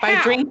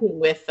 By drinking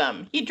with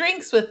them. He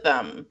drinks with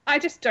them. I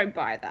just don't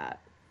buy that.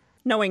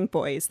 Knowing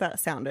boys, that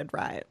sounded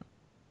right.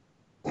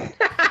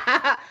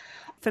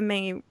 For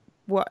me,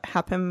 what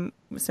happened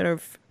sort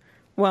of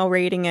while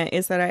reading it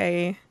is that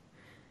I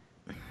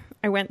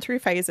went through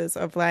phases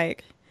of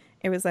like,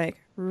 it was like,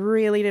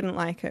 really didn't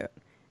like it.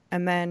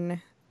 And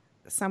then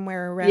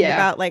somewhere around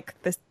about like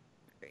this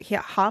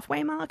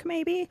halfway mark,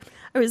 maybe,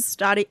 I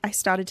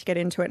started to get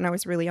into it and I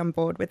was really on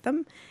board with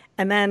them.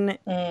 And then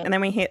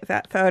we hit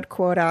that third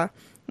quarter,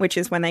 which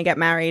is when they get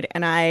married,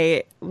 and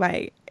I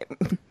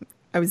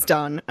was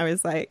done. I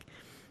was like,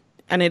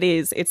 and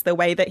it's the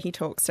way that he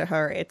talks to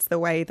her. It's the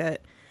way that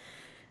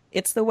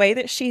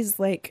she's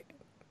like,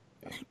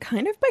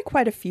 kind of by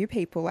quite a few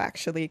people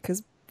actually,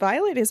 because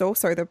Violet is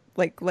also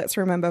let's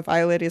remember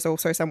Violet is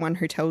also someone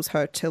who tells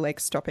her to like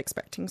stop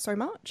expecting so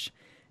much.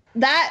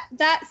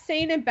 That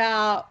scene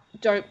about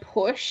don't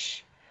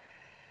push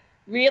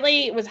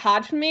really was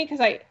hard for me because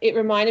it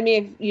reminded me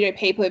of, you know,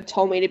 people have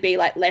told me to be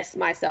like less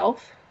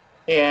myself.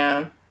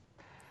 Yeah.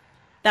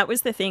 That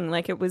was the thing.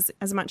 Like, it was,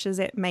 as much as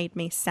it made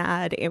me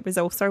sad, it was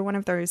also one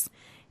of those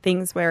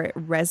things where it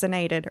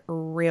resonated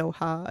real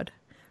hard.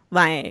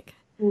 Like,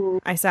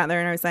 I sat there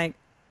and I was like,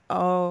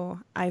 oh,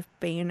 I've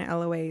been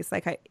Eloise.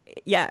 Like,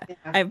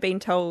 I've been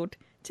told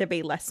to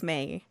be less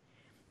me.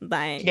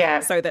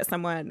 Like, so that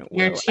someone will,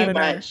 you're too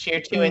much,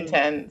 you're too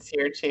intense,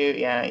 you're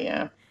too,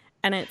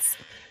 And it's...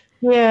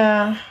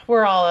 Yeah,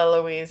 we're all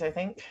Eloise, I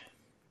think.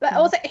 But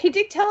also, he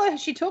did tell her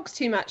she talks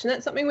too much, and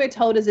that's something we're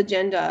told as a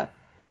gender.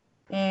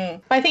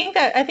 But I think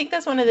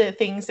that's one of the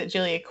things that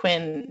Julia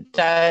Quinn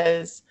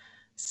does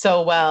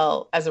so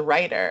well as a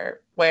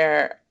writer,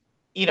 where,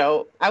 you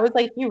know, I was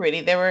like you,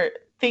 Rudy, there were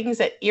things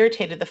that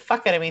irritated the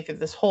fuck out of me through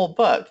this whole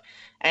book,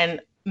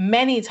 and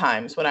many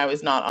times when I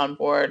was not on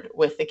board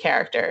with the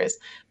characters,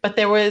 but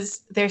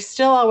there's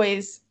still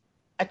always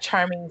a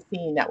charming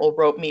scene that will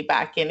rope me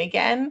back in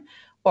again,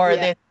 or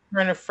there's a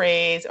turn of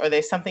phrase, or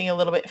there's something a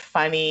little bit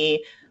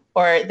funny,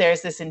 or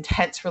there's this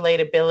intense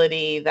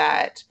relatability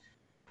that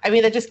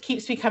just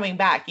keeps me coming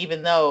back,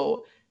 even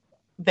though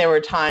there were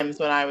times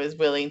when I was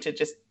willing to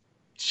just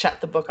shut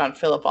the book on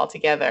Philip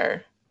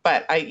altogether.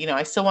 But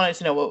I still wanted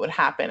to know what would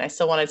happen. I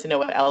still wanted to know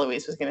what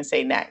Eloise was going to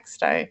say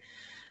next. I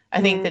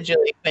think that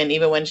Julia Quinn,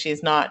 even when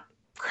she's not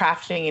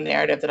crafting a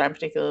narrative that I'm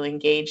particularly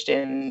engaged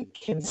in,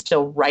 can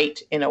still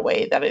write in a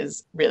way that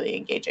is really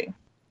engaging.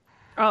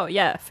 Oh,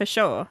 yeah, for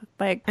sure.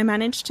 Like, I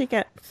managed to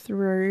get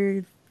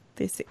through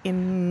this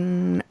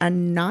in a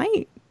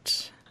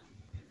night.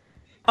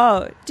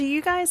 Oh, do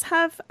you guys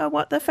have a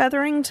What the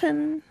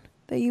Featherington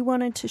that you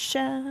wanted to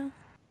share?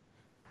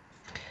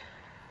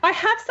 I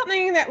have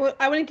something that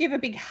I want to give a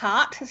big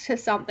heart to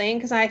something,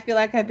 because I feel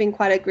like I've been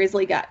quite a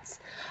grizzly guts.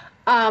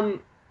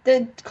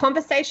 The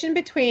conversation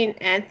between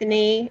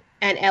Anthony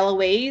and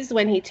Eloise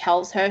when he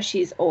tells her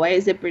she's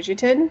always a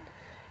Bridgerton,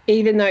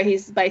 even though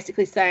he's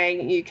basically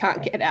saying you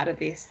can't get out of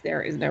this,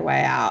 there is no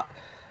way out.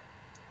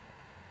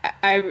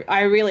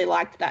 I really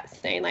liked that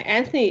scene. Like,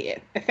 Anthony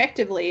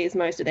effectively is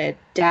most of their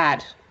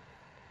dad,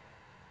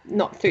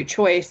 not through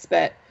choice,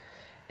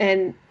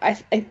 and I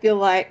feel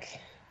like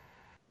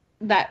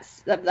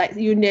that's like,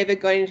 you're never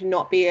going to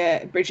not be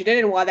a Bridgerton,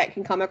 and why that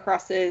can come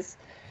across as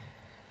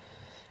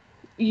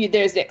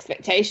there's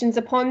expectations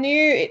upon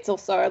you. It's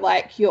also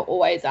like, you're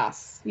always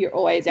us. You're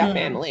always our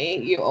family.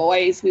 We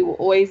will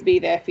always be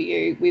there for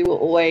you. We will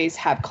always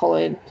have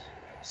Colin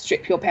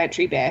strip your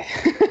pantry bare.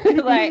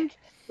 Like,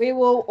 we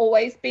will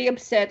always be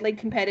absurdly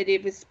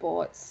competitive with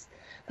sports.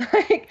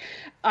 Like,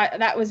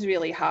 that was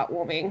really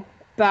heartwarming.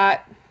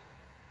 But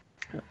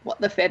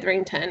What the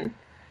Featherington,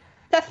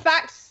 the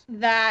fact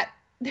that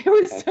there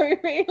was so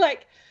many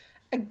like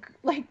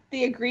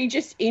the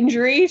egregious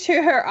injury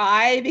to her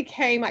eye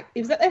became like,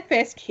 was that their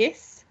first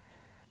kiss?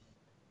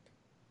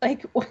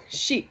 Like, or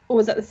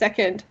was that the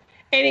second?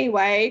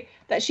 Anyway,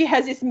 that she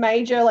has this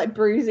major like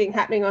bruising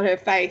happening on her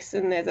face,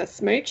 and there's a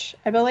smooch,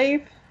 I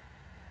believe.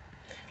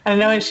 I don't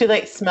know, and she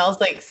like smells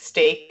like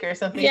steak or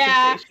something.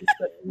 Yeah, she's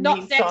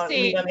not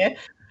sexy. What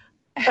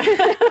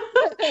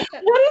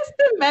is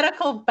the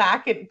medical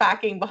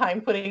backing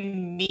behind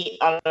putting meat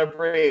on a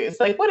bruise?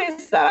 Like, what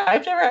is that?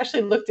 I've never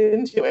actually looked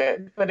into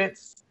it, but it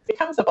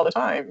comes up all the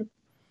time.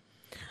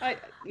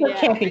 It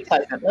can't be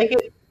pleasant.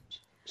 Like,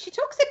 she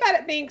talks about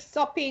it being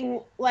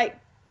sopping, like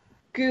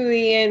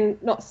gooey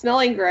and not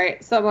smelling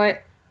great. So I'm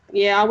like,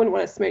 I wouldn't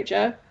want to smooch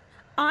her.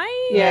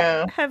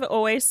 I have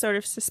always sort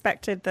of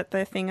suspected that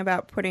the thing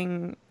about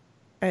putting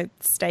a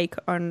steak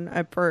on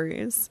a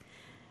bruise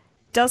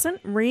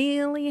doesn't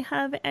really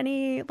have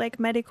any like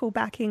medical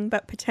backing,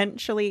 but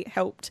potentially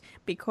helped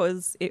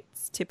because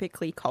it's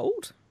typically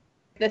cold.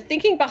 The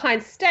thinking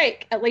behind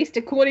steak, at least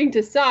according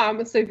to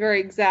some, so very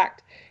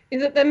exact,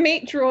 is that the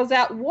meat draws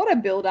out water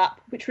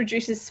buildup, which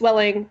reduces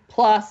swelling,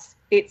 plus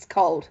it's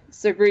cold.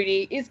 So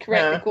Rudy is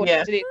correct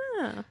according to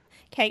this.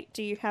 Kate,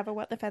 do you have a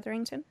What the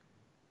Featherington?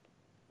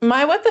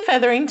 My What the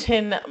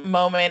Featherington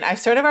moment, I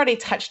sort of already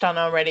touched on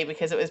already,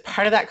 because it was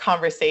part of that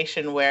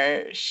conversation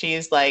where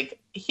she's like,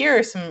 here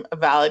are some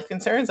valid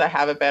concerns I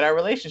have about our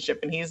relationship.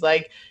 And he's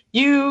like,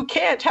 you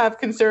can't have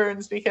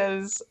concerns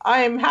because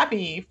I'm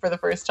happy for the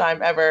first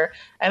time ever.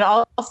 And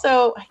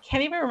also, I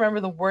can't even remember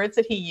the words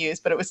that he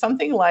used, but it was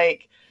something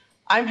like,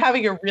 I'm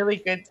having a really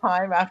good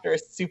time after a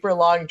super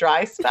long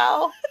dry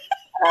spell.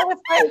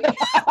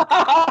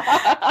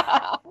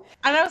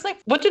 And I was like,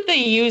 what did they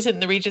use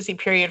in the Regency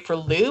period for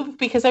lube?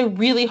 Because I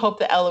really hope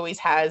that Eloise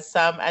has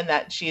some and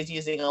that she is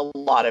using a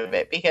lot of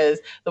it, because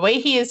the way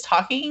he is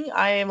talking,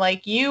 I am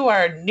like, you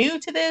are new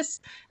to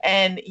this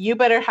and you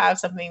better have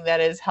something that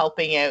is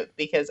helping out,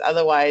 because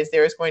otherwise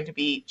there is going to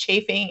be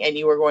chafing and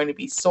you are going to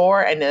be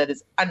sore, and that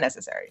is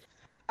unnecessary.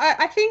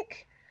 I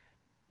think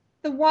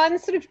the one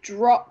sort of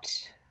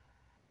dropped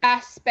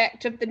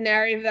aspect of the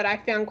narrative that I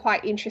found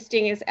quite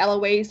interesting is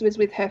Eloise was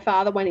with her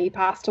father when he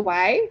passed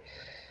away.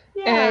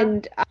 Yeah.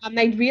 And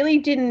they really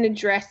didn't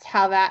address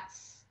how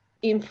that's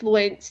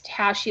influenced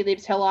how she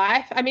lives her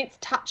life. I mean, it's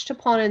touched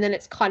upon and then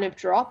it's kind of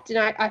dropped. And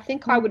I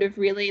think I would have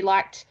really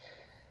liked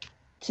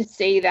to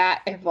see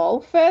that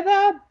evolve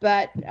further.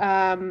 But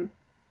yeah,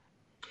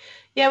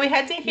 we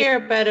had to hear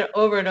about it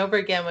over and over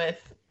again with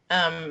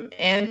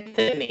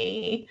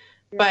Anthony.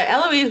 But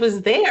Eloise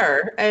was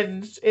there,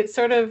 and it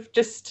sort of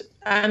just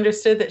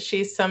understood that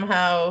she's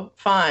somehow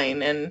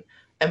fine and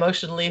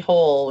emotionally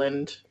whole,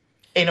 and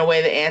in a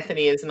way that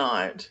Anthony is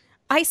not.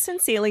 I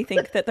sincerely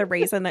think that the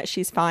reason that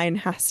she's fine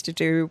has to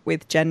do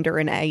with gender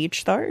and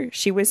age, though.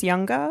 She was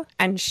younger,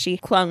 and she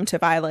clung to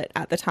Violet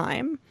at the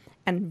time,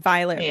 and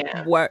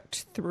Violet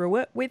worked through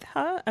it with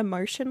her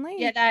emotionally.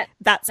 Yeah,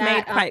 that's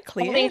made quite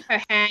clear. Holding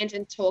her hand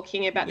and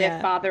talking about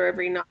their father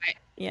every night.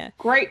 Yeah.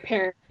 Great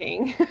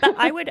parenting. But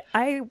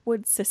I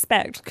would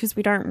suspect, because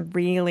we don't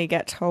really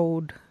get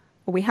told,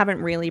 or we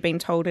haven't really been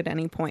told at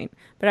any point,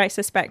 but I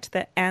suspect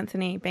that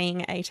Anthony,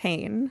 being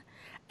 18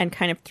 and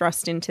kind of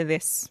thrust into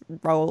this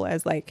role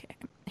as like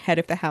head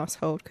of the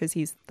household because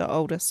he's the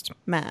oldest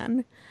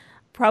man,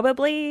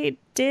 probably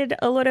did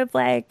a lot of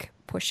like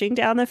pushing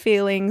down the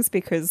feelings,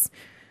 because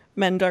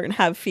men don't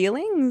have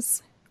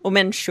feelings, or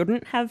men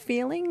shouldn't have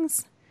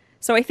feelings.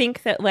 So I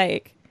think that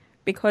like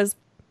because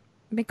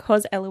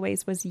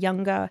Eloise was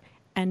younger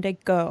and a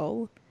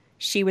girl,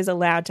 she was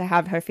allowed to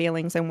have her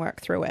feelings and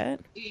work through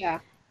it. Yeah.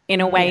 In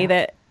a way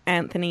that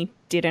Anthony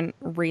didn't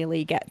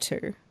really get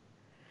to.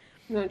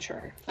 Not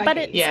true.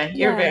 But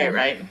you're very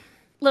right.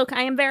 Look,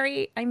 I'm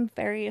very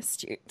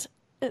astute.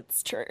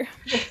 It's true.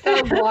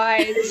 So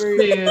wise.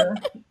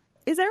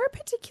 Is there a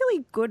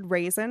particularly good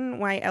reason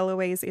why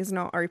Eloise is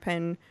not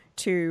open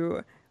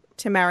to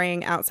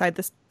marrying outside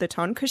the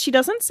ton? Because she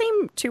doesn't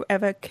seem to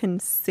ever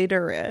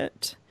consider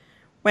it.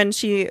 When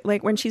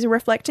she's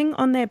reflecting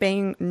on there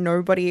being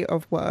nobody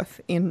of worth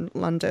in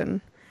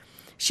London,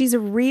 she's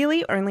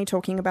really only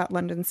talking about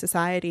London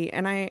society.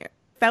 And I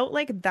felt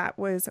like that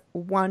was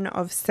one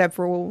of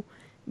several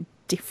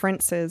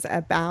differences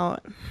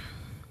about,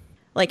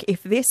 like,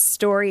 if this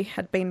story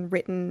had been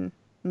written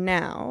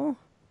now,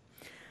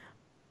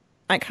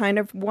 I kind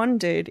of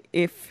wondered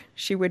if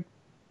she would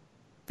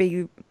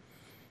be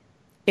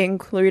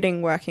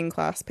including working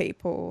class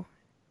people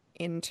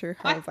into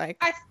her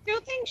I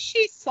still think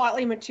she's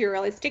slightly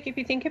materialistic. If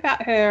you think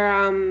about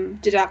her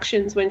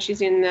deductions when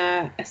she's in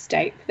the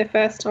estate for the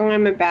first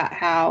time about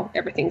how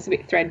everything's a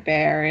bit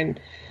threadbare, and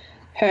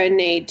her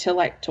need to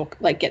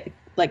get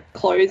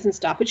clothes and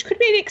stuff, which could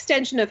be an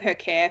extension of her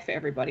care for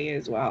everybody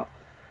as well.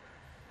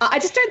 I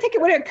just don't think it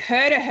would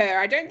occur to her.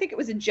 I don't think it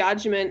was a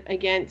judgment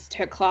against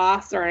her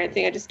class or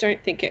anything. I just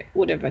don't think it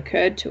would have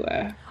occurred to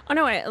her. Oh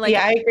no,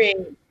 I agree.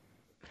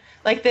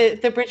 Like the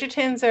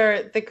Bridgertons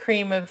are the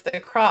cream of the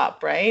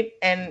crop, right?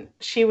 And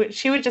she would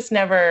just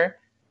never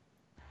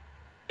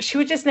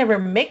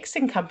mix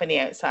in company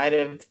outside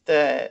of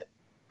the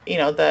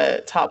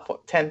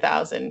top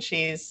 10,000.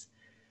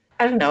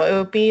 I don't know, it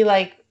would be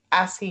like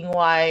asking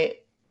why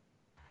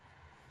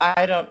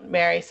I don't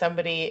marry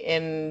somebody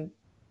in,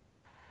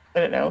 I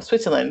don't know,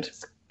 Switzerland,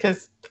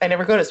 because I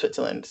never go to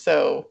Switzerland,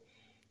 so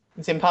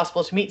it's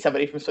impossible to meet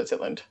somebody from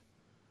Switzerland.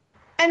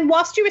 And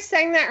whilst you were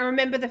saying that, I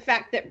remember the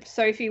fact that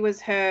Sophie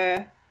was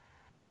her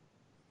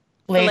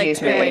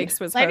ladies'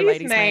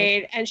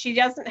 maid, and she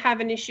doesn't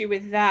have an issue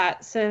with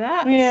that. So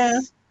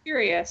that's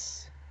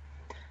curious.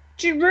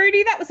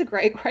 Rudy, that was a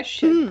great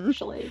question,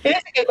 actually.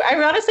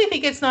 I honestly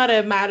think it's not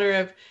a matter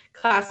of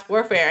class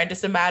warfare and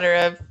just a matter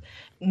of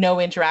no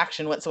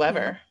interaction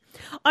whatsoever.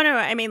 Oh no,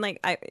 I mean,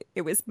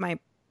 it was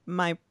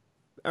my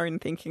own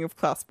thinking of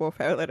class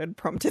warfare that had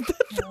prompted the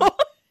thought.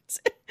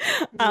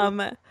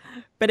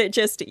 But it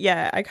just,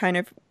 I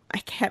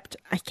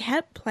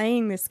kept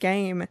playing this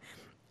game,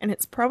 and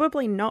it's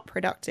probably not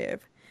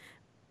productive,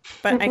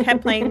 but I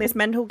kept playing this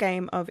mental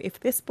game of, if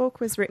this book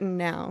was written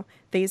now,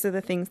 these are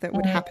the things that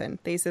would happen.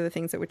 These are the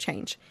things that would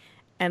change.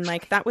 And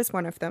that was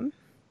one of them.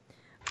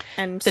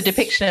 And the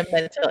depiction of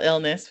mental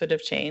illness would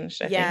have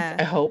changed, I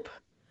think. I hope.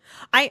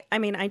 I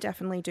mean, I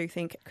definitely do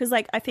think, because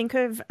I think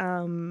of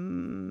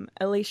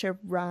Alicia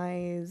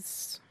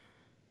Rye's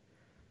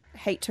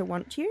Hate to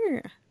Want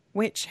You,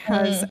 which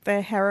has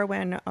the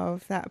heroine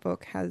of that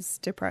book has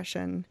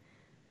depression.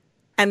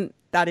 And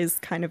that is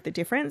kind of the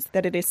difference,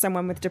 that it is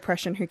someone with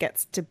depression who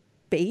gets to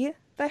be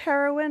the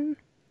heroine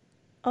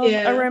of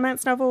a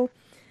romance novel.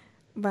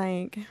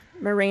 Like,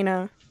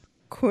 Marina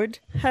could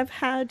have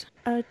had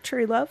a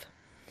true love.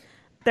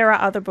 There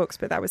are other books,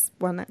 but that was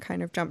one that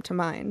kind of jumped to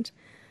mind.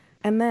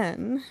 And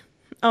then,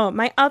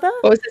 my other...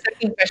 What was the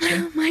second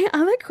question? My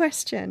other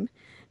question,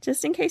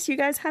 just in case you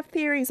guys have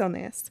theories on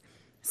this.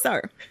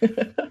 So,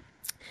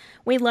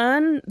 we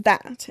learn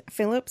that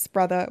Philip's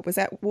brother was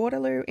at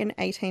Waterloo in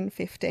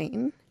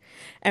 1815.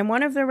 And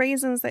one of the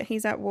reasons that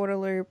he's at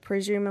Waterloo,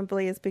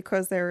 presumably, is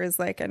because there is,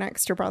 like, an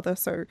extra brother,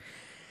 so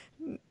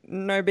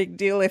no big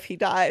deal if he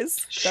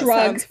dies.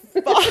 Shrug. That sounds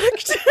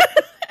fucked.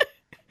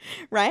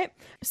 Right?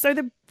 So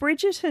the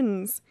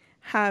Bridgertons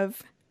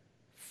have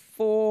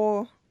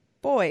 4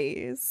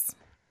 boys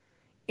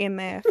in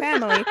their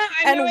family.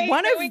 And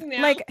one of,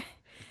 like...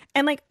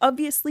 And, like,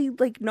 obviously,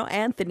 like, not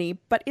Anthony,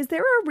 but is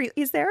there a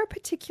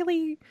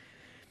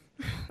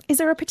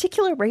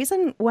particular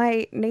reason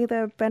why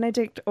neither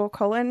Benedict or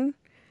Colin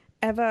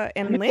ever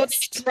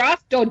enlist?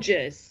 Draft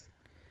dodgers.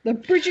 The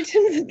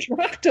Bridgertons are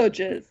draft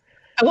dodgers.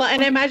 Well,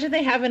 and I imagine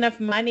they have enough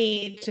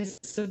money to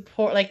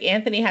support, like,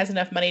 Anthony has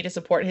enough money to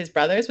support his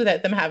brothers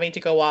without them having to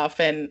go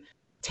off and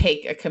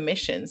take a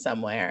commission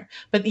somewhere.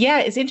 But yeah,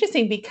 it's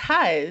interesting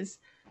because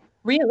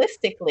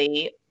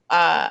realistically,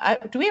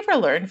 do we ever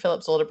learn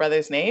Philip's older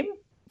brother's name?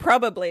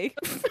 Probably.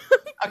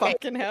 Okay.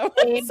 Fucking hell.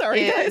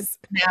 Sorry, guys.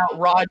 Now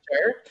Roger.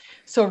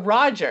 So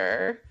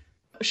Roger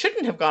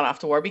shouldn't have gone off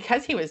to war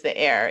because he was the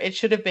heir. It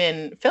should have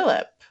been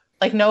Philip.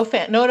 Like, no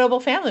noble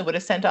family would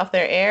have sent off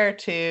their heir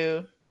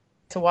to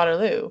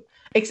Waterloo.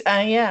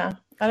 Yeah.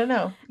 I don't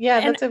know. Yeah,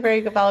 that's a very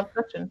valid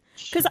question.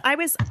 Because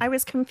I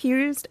was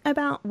confused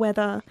about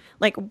whether,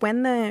 like,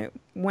 when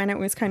it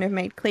was kind of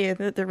made clear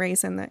that the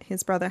reason that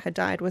his brother had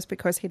died was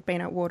because he'd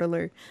been at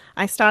Waterloo,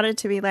 I started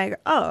to be like,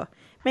 oh,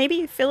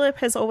 maybe Philip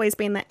has always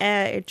been the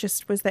heir. It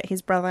just was that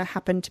his brother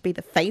happened to be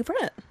the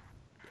favourite.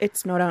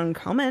 It's not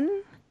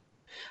uncommon.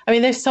 I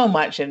mean, there's so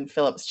much in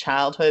Philip's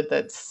childhood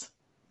that's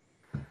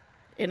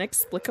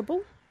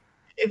inexplicable.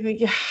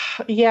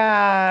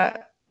 Yeah.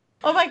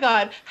 Oh my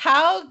God,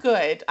 how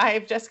good.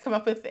 I've just come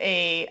up with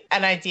an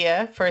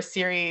idea for a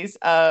series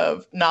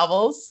of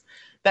novels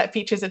that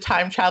features a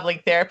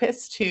time-traveling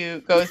therapist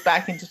who goes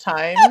back into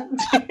time.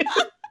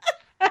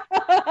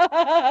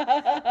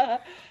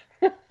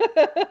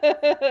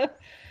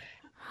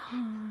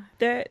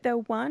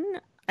 The one,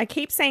 I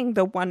keep saying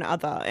the one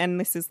other, and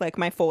this is like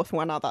my 4th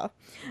one other,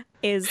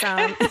 is,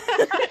 sorry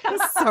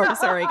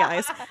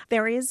guys.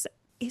 There is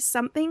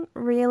something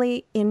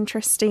really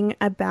interesting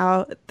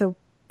about the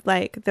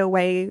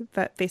way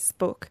that this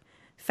book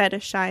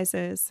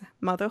fetishizes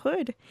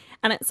motherhood.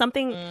 And it's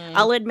something,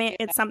 I'll admit,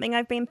 it's something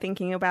I've been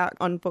thinking about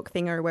on Book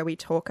Thingo, where we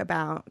talk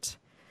about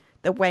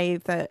the way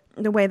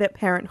that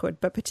parenthood,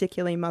 but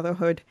particularly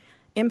motherhood,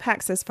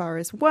 impacts as far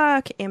as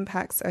work,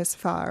 impacts as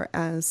far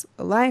as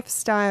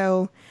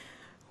lifestyle,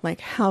 like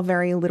how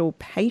very little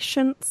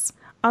patience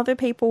other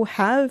people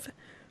have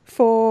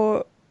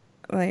for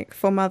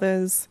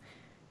mothers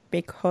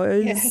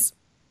because,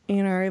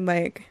 you know,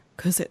 like,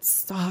 because it's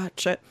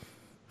such a,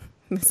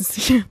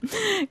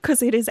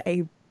 because it is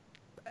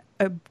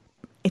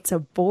it's a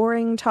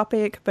boring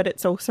topic, but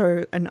it's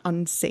also an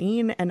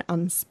unseen and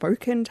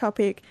unspoken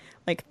topic.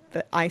 Like,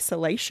 the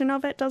isolation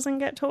of it doesn't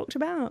get talked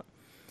about.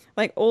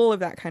 Like, all of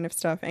that kind of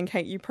stuff. And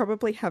Kate, you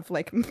probably have,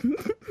 like,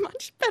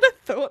 much better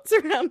thoughts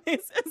around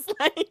this as,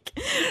 like,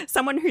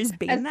 someone who's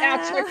been as there.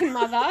 As our token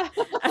mother.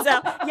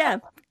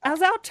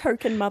 As our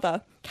token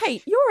mother.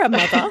 Kate, you're a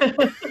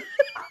mother.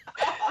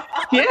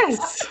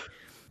 Yes.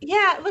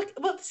 Yeah, look,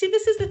 well, see,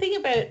 this is the thing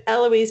about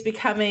Eloise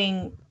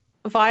becoming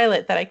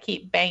Violet that I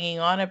keep banging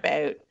on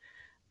about.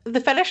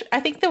 I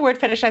think the word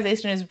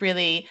fetishization is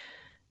really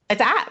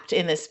apt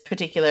in this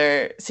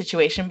particular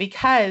situation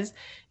because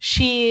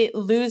she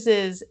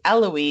loses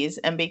Eloise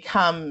and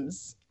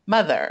becomes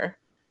mother.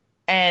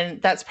 And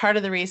that's part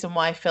of the reason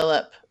why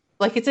Philip,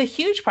 like, it's a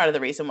huge part of the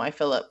reason why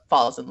Philip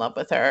falls in love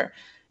with her.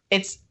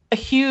 It's a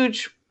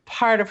huge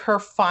part of her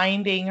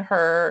finding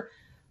her,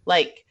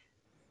 like,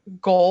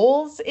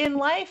 goals in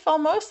life,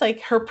 almost. Like,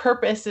 her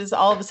purpose is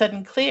all of a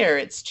sudden clear.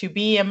 It's to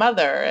be a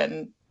mother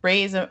and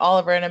raise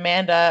Oliver and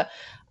Amanda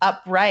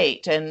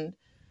upright. And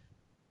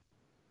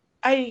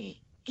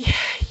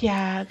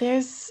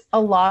there's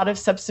a lot of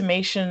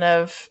subsumation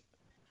of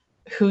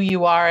who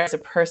you are as a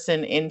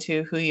person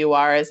into who you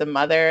are as a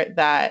mother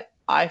that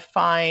I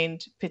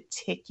find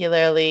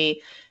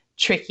particularly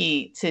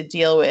tricky to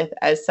deal with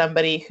as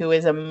somebody who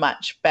is a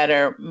much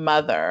better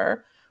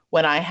mother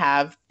when I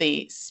have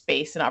the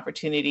space and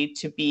opportunity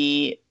to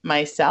be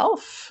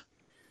myself.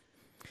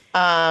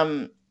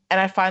 And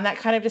I find that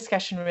kind of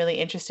discussion really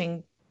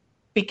interesting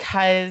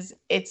because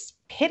it's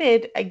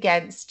pitted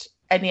against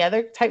any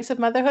other types of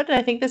motherhood. And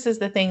I think this is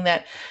the thing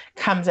that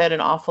comes out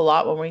an awful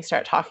lot when we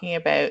start talking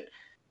about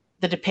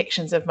the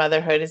depictions of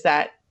motherhood, is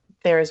that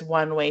there is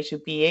one way to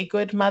be a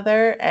good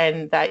mother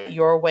and that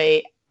your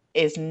way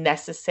is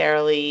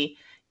necessarily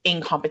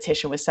in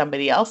competition with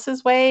somebody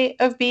else's way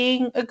of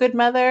being a good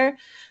mother.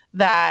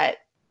 That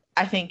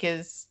I think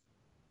is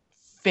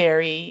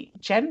very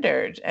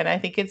gendered. And I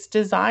think it's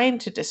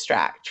designed to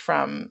distract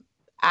from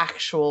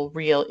actual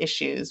real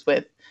issues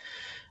with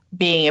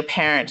being a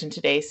parent in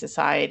today's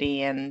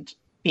society and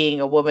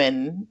being a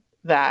woman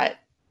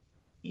that,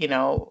 you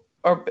know,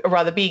 or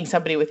rather being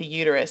somebody with a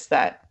uterus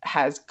that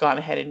has gone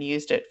ahead and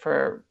used it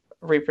for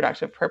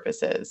reproductive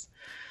purposes.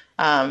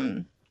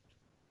 But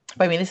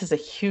I mean, this is a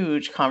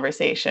huge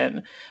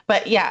conversation.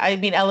 But yeah, I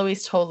mean,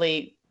 Eloise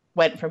totally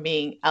went from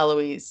being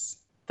Eloise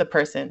the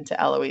person to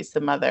Eloise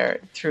the mother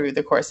through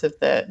the course of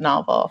the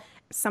novel.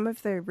 Some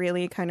of the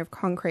really kind of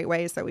concrete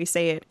ways that we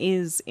see it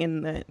is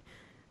in that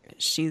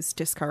she's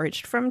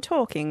discouraged from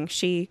talking.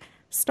 She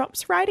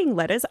stops writing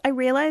letters. I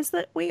realize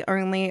that we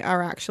only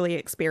are actually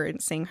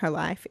experiencing her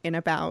life in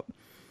about,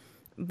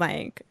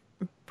 like,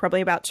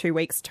 probably about 2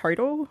 weeks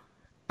total.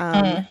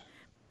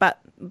 But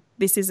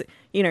this is,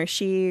 you know,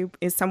 she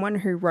is someone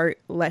who wrote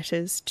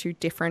letters to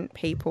different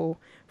people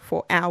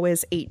for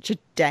hours each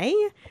day,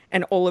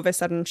 and all of a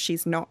sudden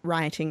she's not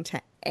writing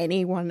to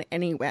anyone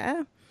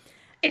anywhere.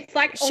 It's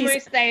like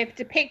almost they've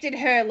depicted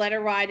her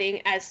letter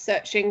writing as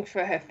searching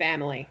for her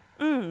family.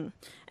 And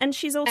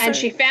she's also... And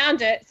she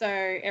found it, so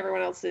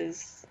everyone else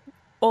is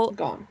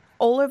gone.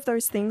 All of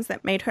those things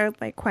that made her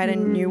like quite a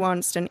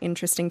nuanced and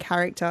interesting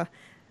character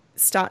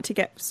start to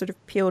get sort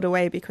of peeled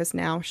away because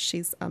now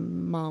she's a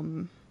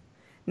mum.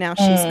 Now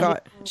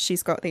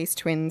she's got these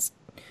twins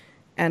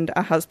and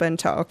a husband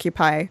to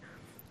occupy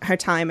her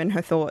time and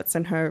her thoughts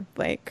and her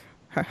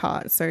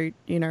heart. So,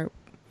 you know,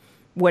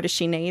 what does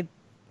she need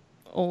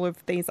all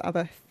of these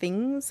other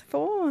things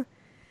for?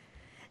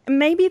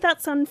 Maybe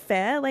that's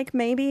unfair. Like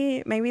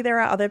maybe there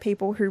are other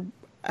people who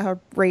are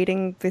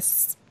reading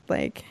this,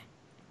 like,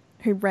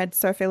 who read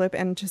Sir Philip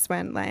and just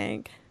went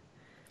like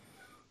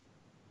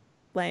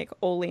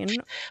all in.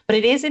 But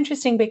it is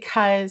interesting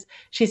because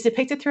she's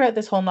depicted throughout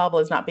this whole novel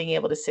as not being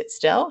able to sit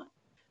still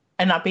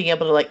and not being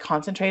able to like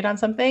concentrate on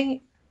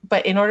something.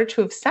 But in order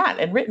to have sat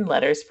and written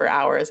letters for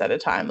hours at a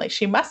time, like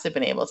she must have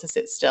been able to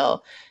sit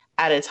still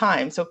at a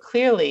time. So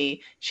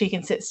clearly she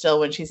can sit still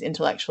when she's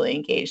intellectually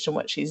engaged in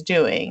what she's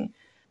doing.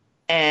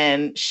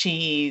 And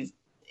she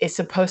is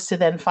supposed to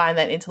then find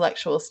that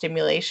intellectual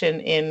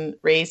stimulation in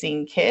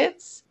raising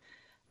kids.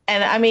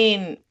 And I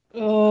mean,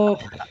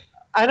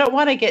 I don't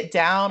want to get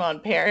down on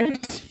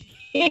parenting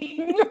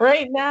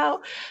right now,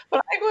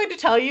 but I'm going to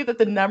tell you that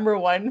the number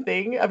one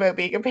thing about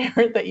being a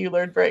parent that you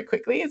learn very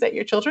quickly is that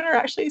your children are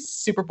actually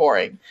super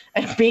boring.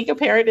 And being a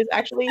parent is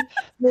actually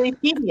really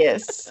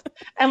tedious.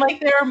 And like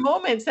there are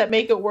moments that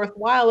make it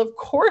worthwhile. Of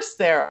course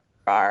there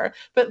are,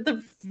 but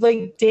the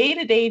like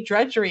day-to-day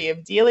drudgery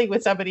of dealing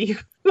with somebody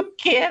who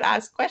can't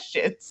ask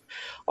questions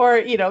or,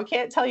 you know,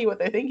 can't tell you what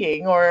they're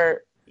thinking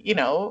or, you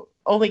know,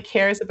 only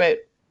cares about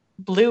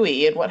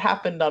Bluey and what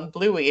happened on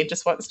Bluey and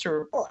just wants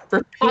to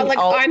repeat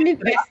I'm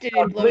invested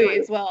in Bluey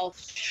as well.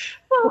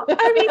 Well,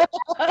 I mean,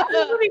 I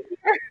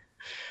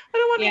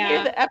don't want to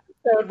hear the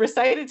episode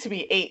recited to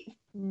me 8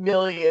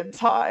 million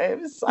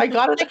times. I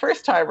got it the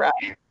first time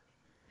right.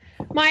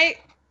 My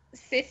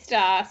sister,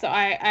 so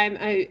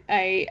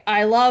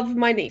I love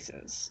my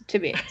nieces to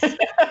bits.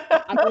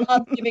 I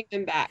love giving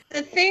them back.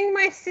 The thing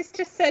my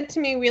sister said to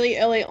me really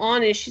early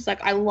on is she's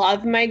like, I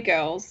love my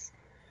girls,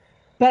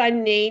 but I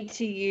need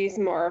to use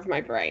more of my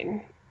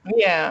brain.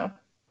 Yeah.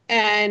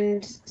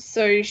 And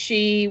so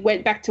she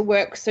went back to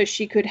work so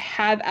she could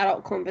have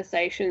adult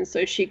conversations,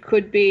 so she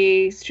could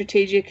be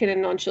strategic in a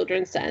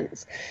non-children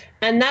sense.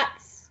 And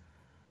that's,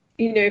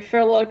 you know, for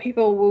a lot of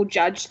people will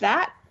judge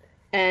that.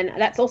 And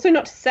that's also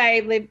not to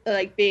say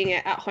like being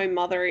an at-home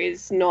mother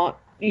is not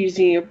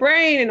using your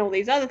brain and all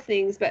these other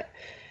things, but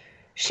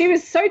she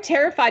was so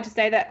terrified to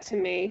say that to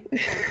me.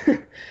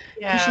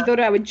 Yeah. She thought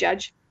I would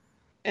judge.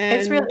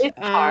 And, it's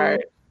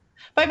hard.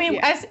 But I mean,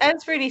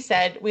 as Rudy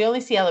said, we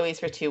only see Eloise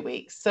for 2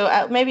 weeks.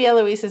 So maybe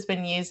Eloise has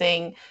been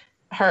using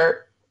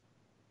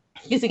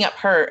up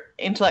her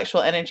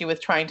intellectual energy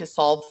with trying to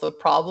solve the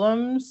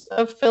problems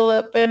of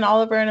Philip and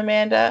Oliver and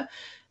Amanda.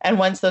 And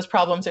once those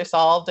problems are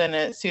solved and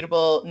a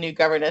suitable new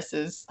governess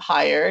is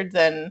hired,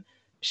 then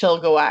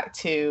she'll go back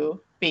to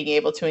being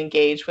able to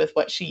engage with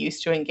what she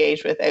used to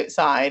engage with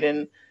outside.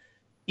 And,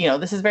 you know,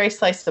 this is very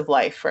slice of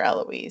life for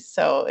Eloise.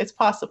 So it's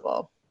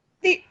possible.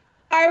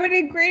 I would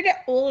agree to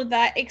all of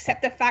that,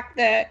 except the fact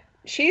that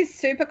she's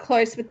super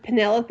close with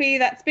Penelope.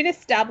 That's been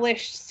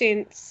established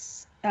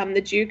since The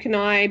Duke and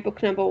I,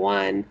 book number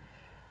 1.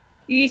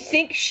 You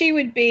think she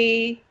would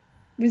be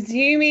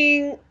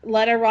resuming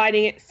letter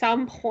writing at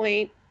some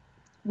point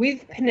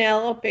with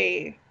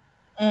Penelope,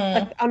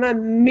 like on a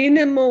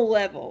minimal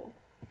level.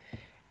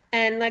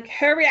 And like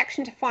her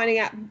reaction to finding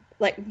out,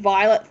 like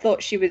Violet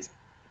thought she was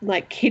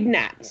like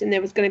kidnapped and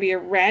there was going to be a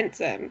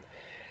ransom.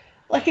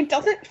 Like, it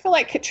doesn't feel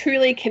like it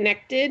truly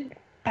connected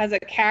as a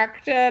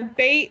character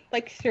beat,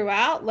 like,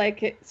 throughout.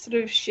 Like, it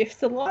sort of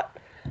shifts a lot.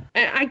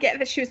 And I get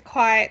that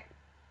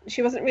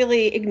she wasn't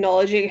really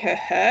acknowledging her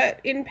hurt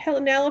in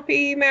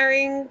Penelope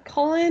marrying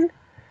Colin.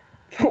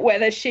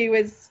 Whether she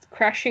was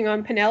crushing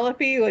on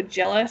Penelope or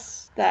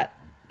jealous that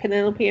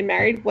Penelope had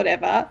married,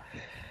 whatever.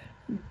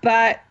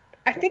 But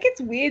I think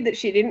it's weird that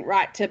she didn't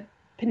write to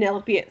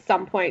Penelope at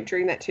some point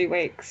during that 2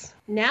 weeks.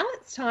 Now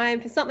it's time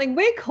for something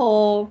we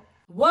call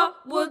What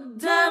Would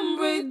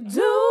Danbury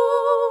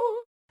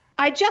Do?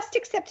 I just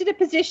accepted a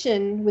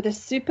position with a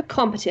super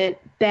competent,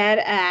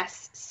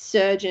 badass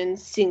surgeon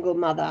single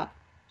mother.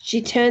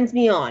 She turns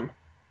me on.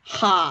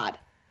 Hard.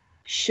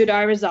 Should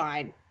I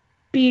resign?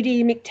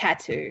 BD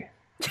McTattoo.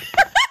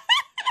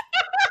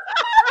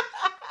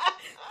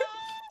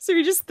 So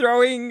you're just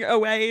throwing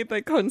away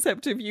the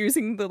concept of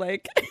using the,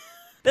 like,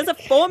 there's a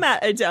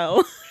format,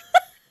 Adele.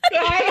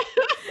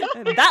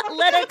 That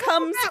letter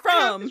comes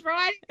from.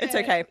 Right, it's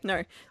okay.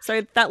 No.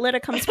 So that letter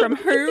comes from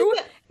who?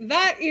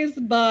 That is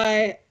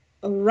by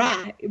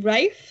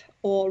Rafe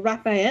or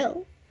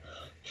Raphael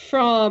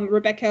from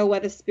Rebecca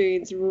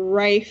Weatherspoon's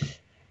Rafe,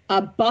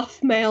 a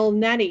buff male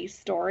nanny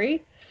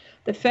story,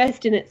 the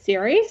first in its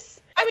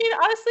series. I mean,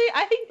 honestly,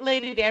 I think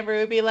Lady Danbury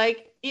would be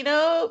like, you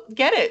know,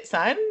 get it,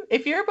 son.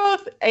 If you're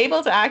both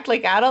able to act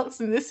like adults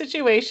in this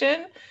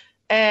situation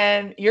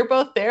and you're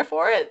both there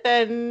for it,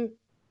 then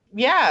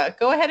yeah,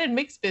 go ahead and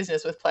mix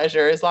business with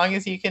pleasure as long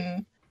as you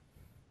can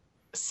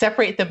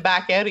separate them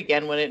back out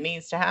again when it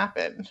needs to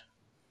happen.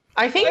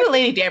 I think that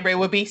Lady Danbury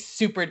would be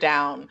super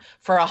down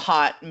for a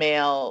hot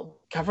male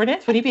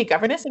governess. Would he be a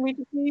governess in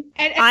Regency?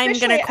 I'm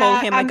going to call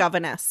him a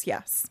governess,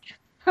 yes.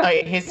 Oh,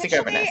 yeah, he's the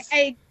governess.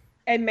 A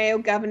male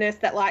governess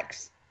that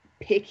likes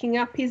picking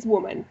up his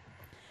woman.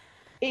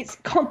 It's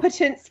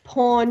competence,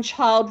 porn,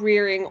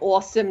 child-rearing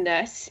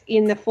awesomeness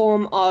in the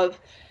form of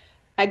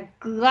a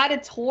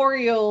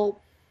gladiatorial,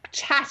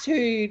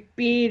 tattooed,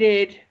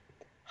 bearded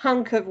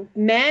hunk of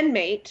man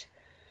meat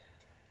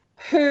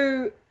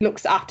who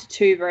looks after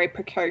 2 very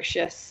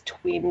precocious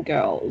twin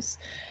girls.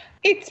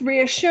 It's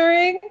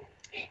reassuring.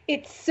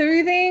 It's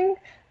soothing.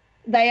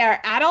 They are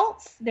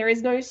adults. There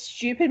is no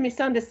stupid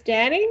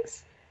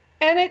misunderstandings.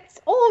 And it's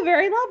all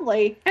very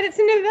lovely. And it's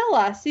a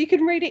novella, so you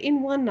can read it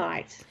in one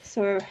night.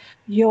 So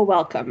you're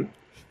welcome.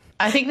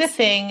 I think the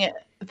thing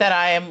that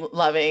I am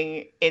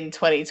loving in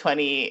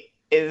 2020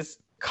 is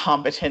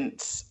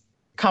competent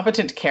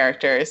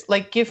characters.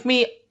 Like, give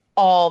me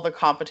all the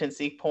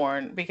competency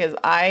porn, because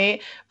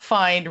I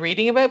find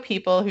reading about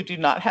people who do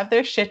not have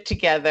their shit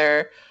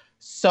together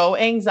so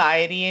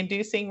anxiety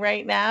inducing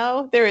right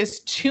now. There is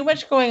too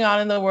much going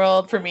on in the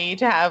world for me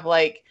to have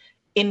like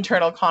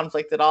internal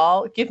conflict at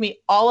all. Give me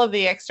all of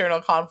the external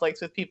conflicts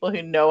with people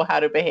who know how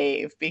to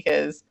behave,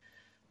 because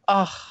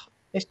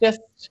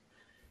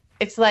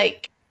it's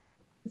like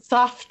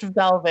soft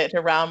velvet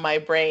around my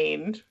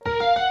brain.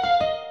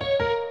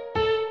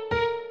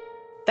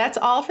 That's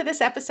all for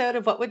this episode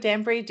of What Would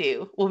Danbury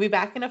Do? We'll be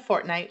back in a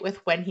fortnight with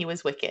When He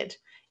Was Wicked.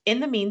 In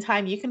the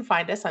meantime, you can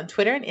find us on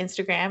Twitter and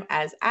Instagram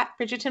as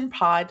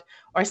 @BridgertonPod,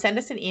 or send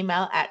us an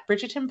email at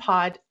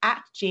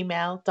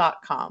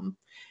bridgertonpod@gmail.com.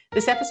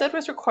 This episode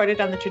was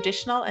recorded on the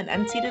traditional and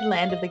unceded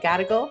land of the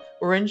Gadigal,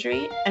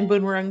 Wurundjeri, and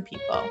Boonwurrung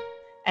people,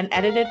 and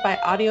edited by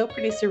audio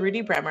producer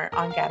Rudy Bremer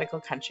on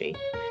Gadigal country.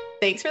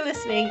 Thanks for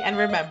listening, and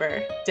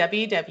remember,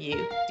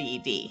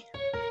 WWDD.